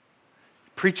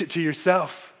 Preach it to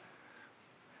yourself.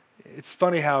 It's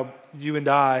funny how you and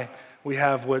I, we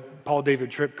have what Paul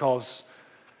David Tripp calls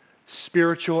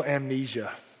spiritual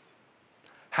amnesia.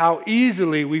 How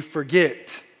easily we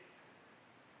forget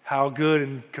how good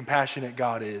and compassionate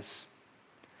God is.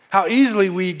 How easily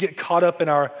we get caught up in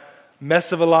our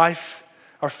mess of a life,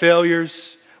 our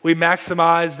failures. We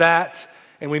maximize that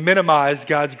and we minimize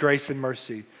God's grace and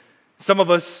mercy. Some of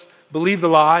us believe the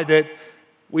lie that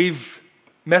we've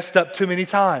messed up too many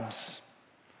times.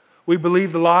 We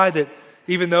believe the lie that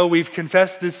even though we've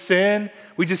confessed this sin,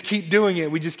 we just keep doing it.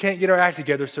 We just can't get our act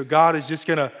together, so God is just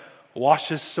going to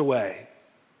wash us away.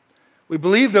 We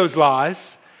believe those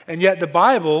lies, and yet the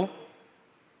Bible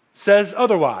says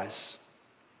otherwise.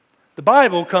 The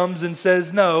Bible comes and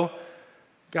says, no,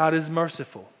 God is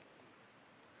merciful.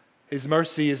 His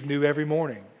mercy is new every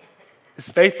morning. His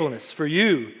faithfulness for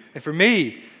you and for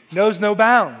me knows no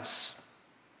bounds.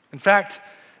 In fact,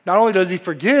 not only does He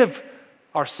forgive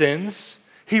our sins,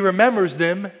 He remembers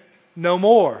them no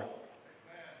more.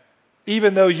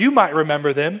 Even though you might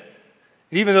remember them,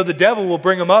 and even though the devil will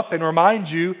bring them up and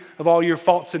remind you of all your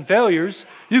faults and failures,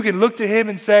 you can look to Him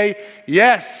and say,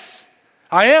 yes,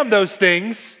 I am those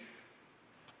things,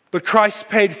 but Christ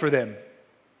paid for them.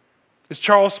 As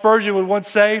Charles Spurgeon would once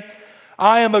say,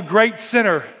 I am a great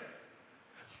sinner,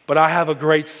 but I have a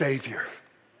great Savior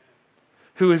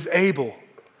who is able,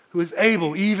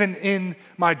 even in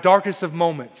my darkest of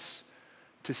moments,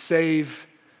 to save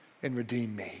and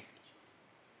redeem me.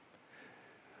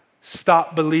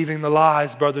 Stop believing the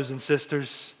lies, brothers and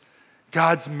sisters.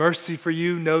 God's mercy for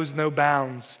you knows no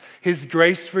bounds. His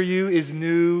grace for you is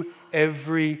new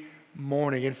every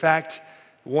morning. In fact,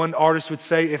 one artist would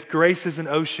say, if grace is an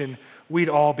ocean, we'd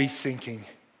all be sinking.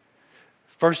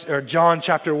 John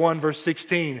chapter 1, verse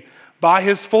 16. By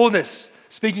His fullness,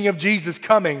 speaking of Jesus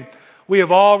coming, we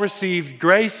have all received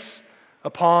grace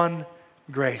upon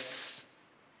grace.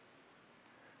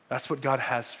 That's what God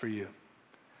has for you.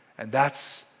 And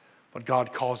that's what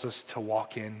God calls us to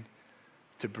walk in,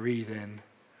 to breathe in,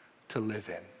 to live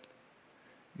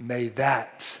in. May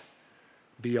that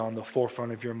be on the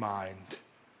forefront of your mind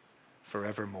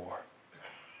forevermore.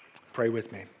 Pray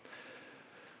with me.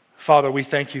 Father, we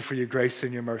thank You for Your grace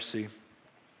and Your mercy.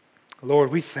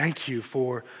 Lord, we thank You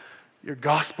for Your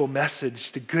gospel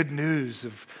message, the good news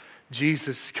of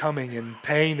Jesus coming and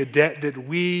paying the debt that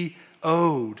we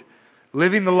owed,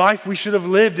 living the life we should have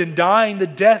lived and dying the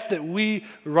death that we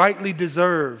rightly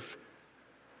deserve.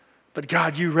 But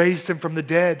God, you raised him from the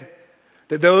dead,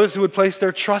 that those who would place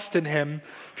their trust in him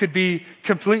could be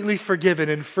completely forgiven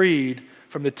and freed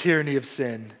from the tyranny of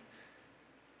sin.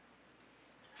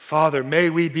 Father, may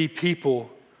we be people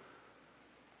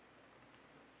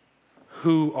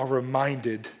who are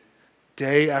reminded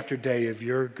day after day of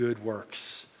your good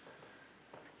works.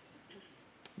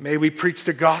 May we preach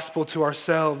the gospel to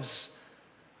ourselves.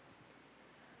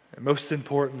 And most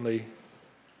importantly,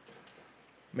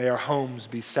 may our homes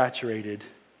be saturated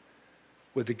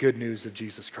with the good news of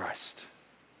Jesus Christ.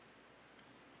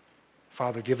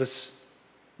 Father, give us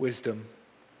wisdom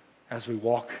as we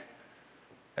walk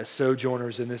as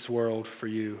sojourners in this world for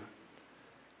you.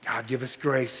 God, give us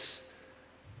grace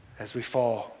as we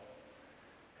fall.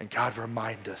 And God,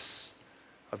 remind us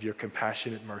of your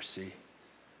compassionate mercy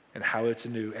and how it's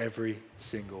new every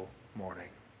single morning.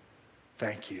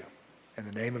 Thank you. In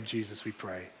the name of Jesus we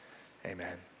pray.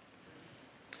 Amen.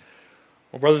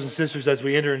 Well, brothers and sisters, as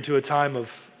we enter into a time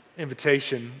of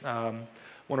invitation, I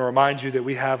want to remind you that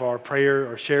we have our prayer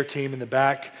or share team in the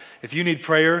back. If you need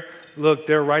prayer, look,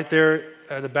 they're right there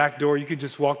at the back door. You can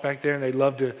just walk back there, and they'd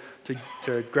love to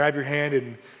grab your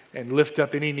hand and lift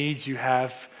up any needs you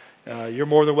have. You're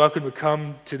more than welcome to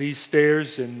come to these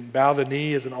stairs and bow the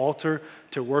knee as an altar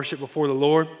to worship before the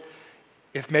Lord.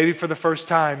 If maybe for the first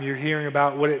time you're hearing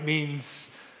about what it means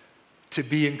to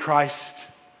be in Christ,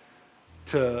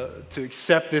 to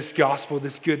accept this gospel,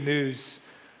 this good news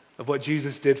of what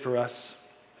Jesus did for us,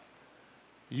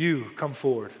 you come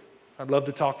forward. I'd love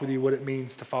to talk with you what it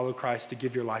means to follow Christ, to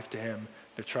give your life to him,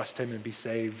 to trust him and be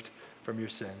saved from your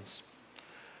sins.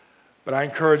 But I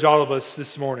encourage all of us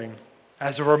this morning,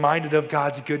 as a reminder of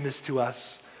God's goodness to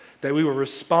us, that we will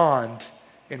respond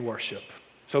in worship.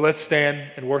 So let's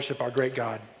stand and worship our great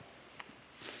God.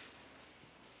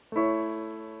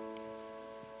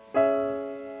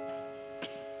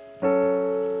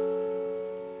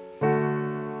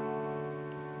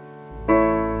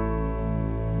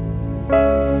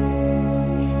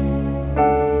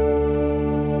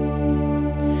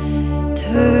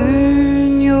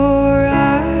 Turn your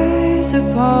eyes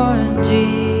upon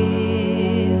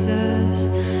Jesus.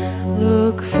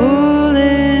 Look full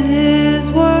in his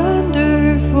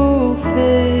wonderful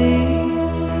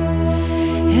face,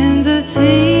 and the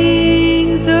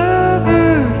things of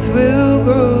earth will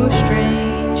grow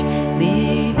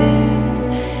strangely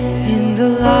dim in the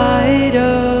light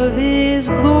of his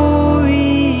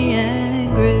glory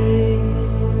and grace.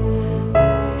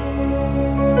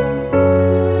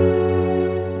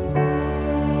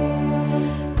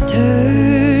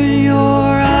 Turn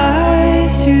your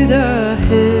eyes to the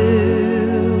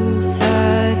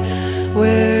hillside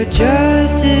where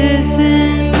justice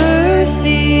and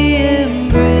mercy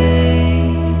embrace.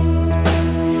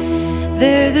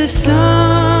 There the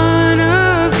Son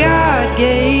of God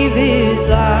gave his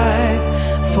life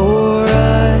for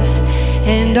us,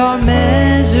 and our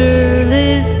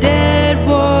measureless debt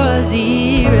was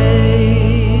erased.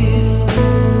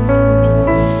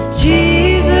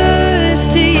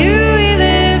 Jesus, to you we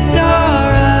lift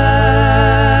our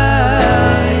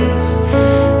eyes.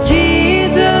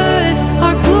 Jesus,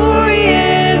 our glory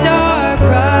and our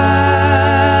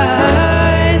prize.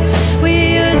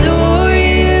 We adore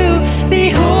you,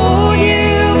 behold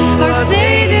you, our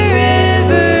Savior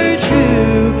ever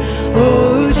true.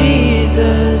 Oh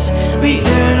Jesus, we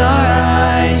turn our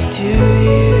eyes to you.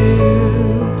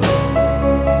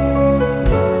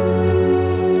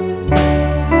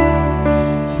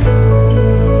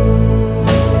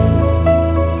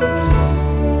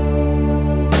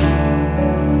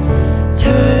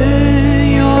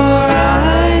 Turn your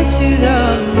eyes to the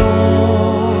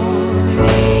morning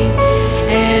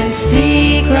and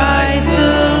see Christ the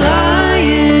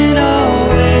Lion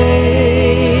awake.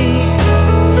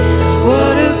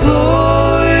 What a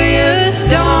glorious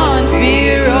dawn!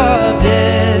 Fear of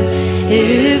death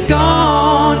is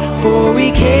gone, for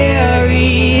we carry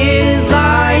his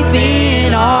life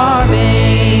in our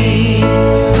veins.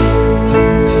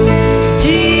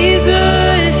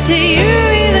 Jesus, to you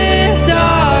we lift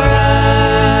our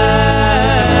eyes.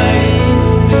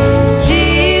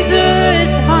 Jesus,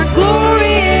 our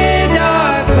glory and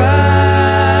our prize.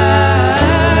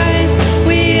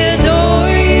 We adore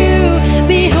you,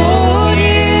 behold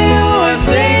you, our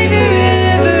Savior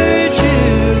ever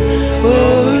true.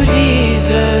 Oh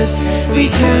Jesus, we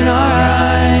turn our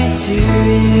eyes to you.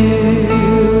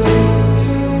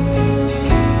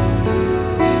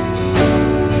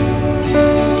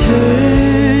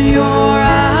 Turn your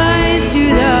eyes to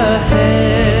the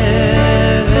heavens.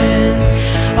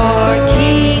 Our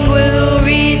King will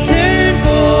return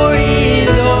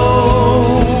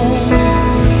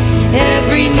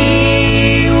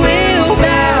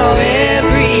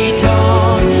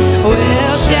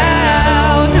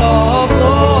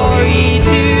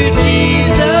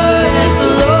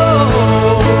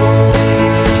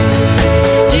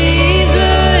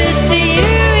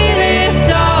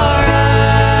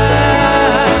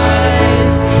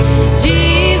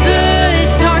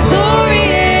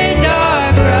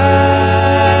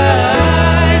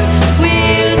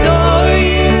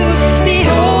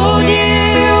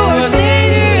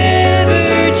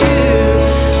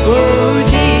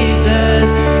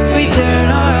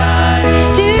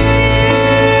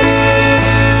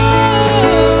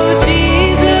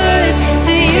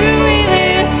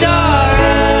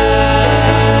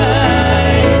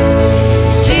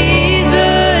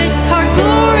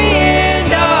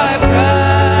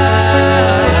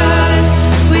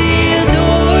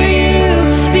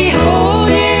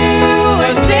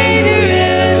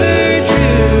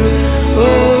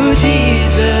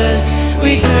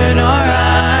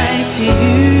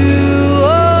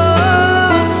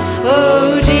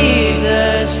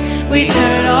we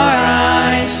turn our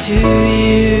eyes to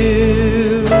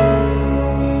you.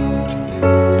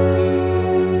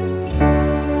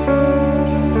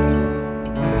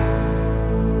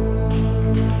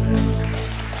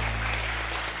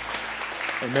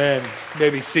 Amen. You may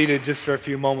be seated just for a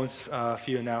few moments, a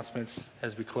few announcements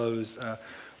as we close. I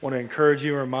want to encourage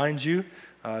you and remind you,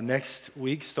 next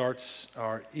week starts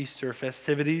our Easter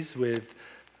festivities with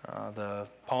the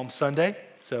Palm Sunday.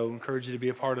 So encourage you to be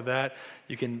a part of that.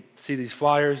 You can see these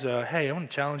flyers. Hey, I want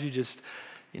to challenge you, just,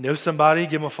 somebody,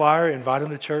 give them a flyer, invite them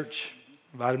to church,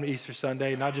 invite them to Easter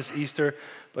Sunday, not just Easter,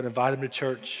 but invite them to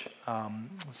church.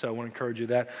 So I want to encourage you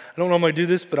that. I don't normally do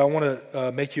this, but I want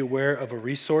to make you aware of a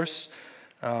resource.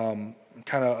 Kind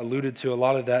of alluded to a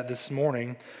lot of that this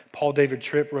morning. Paul David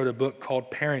Tripp wrote a book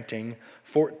called Parenting,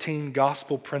 14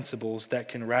 Gospel Principles That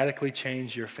Can Radically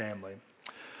Change Your Family.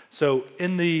 So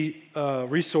in the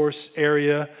resource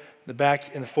area, the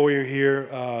back in the foyer here,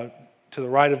 to the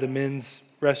right of the men's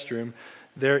restroom,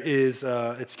 there is,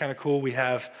 it's kind of cool, we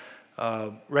have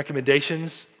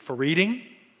recommendations for reading.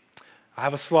 I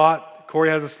have a slot. Corey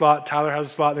has a slot, Tyler has a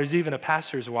slot. There's even a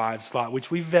pastor's wives slot,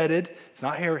 which we vetted. It's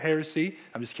not heresy.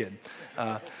 I'm just kidding.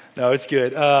 No, it's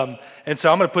good. And so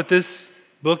I'm going to put this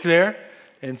book there,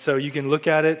 and so you can look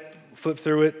at it, flip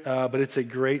through it, but it's a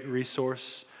great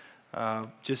resource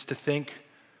just to think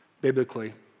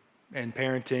biblically and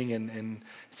parenting. And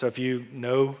so if you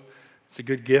know, it's a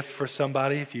good gift for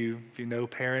somebody. If you know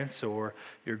parents or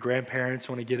your grandparents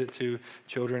want to get it to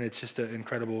children, it's just an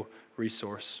incredible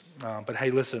resource. But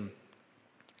hey, listen.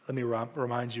 Let me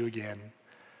remind you again,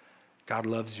 God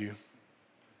loves you.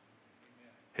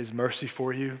 His mercy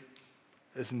for you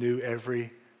is new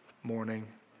every morning.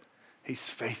 He's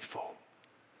faithful.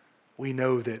 We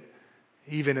know that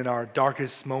even in our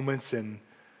darkest moments and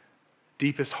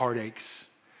deepest heartaches,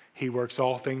 He works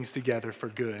all things together for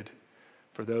good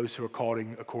for those who are called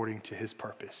according to His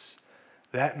purpose.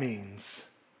 That means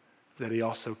that He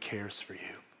also cares for you.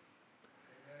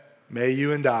 May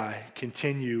you and I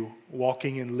continue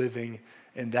walking and living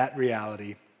in that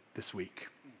reality this week.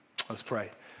 Let's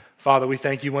pray. Father, we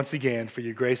thank you once again for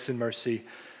your grace and mercy.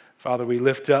 Father, we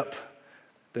lift up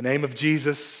the name of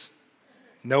Jesus,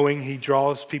 knowing He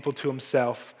draws people to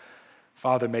Himself.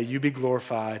 Father, may you be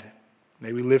glorified.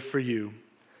 May we live for you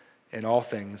in all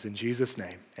things. In Jesus'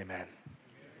 name, amen.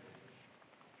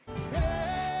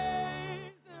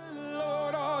 Praise the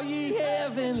Lord, all ye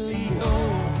heavenly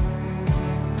hosts.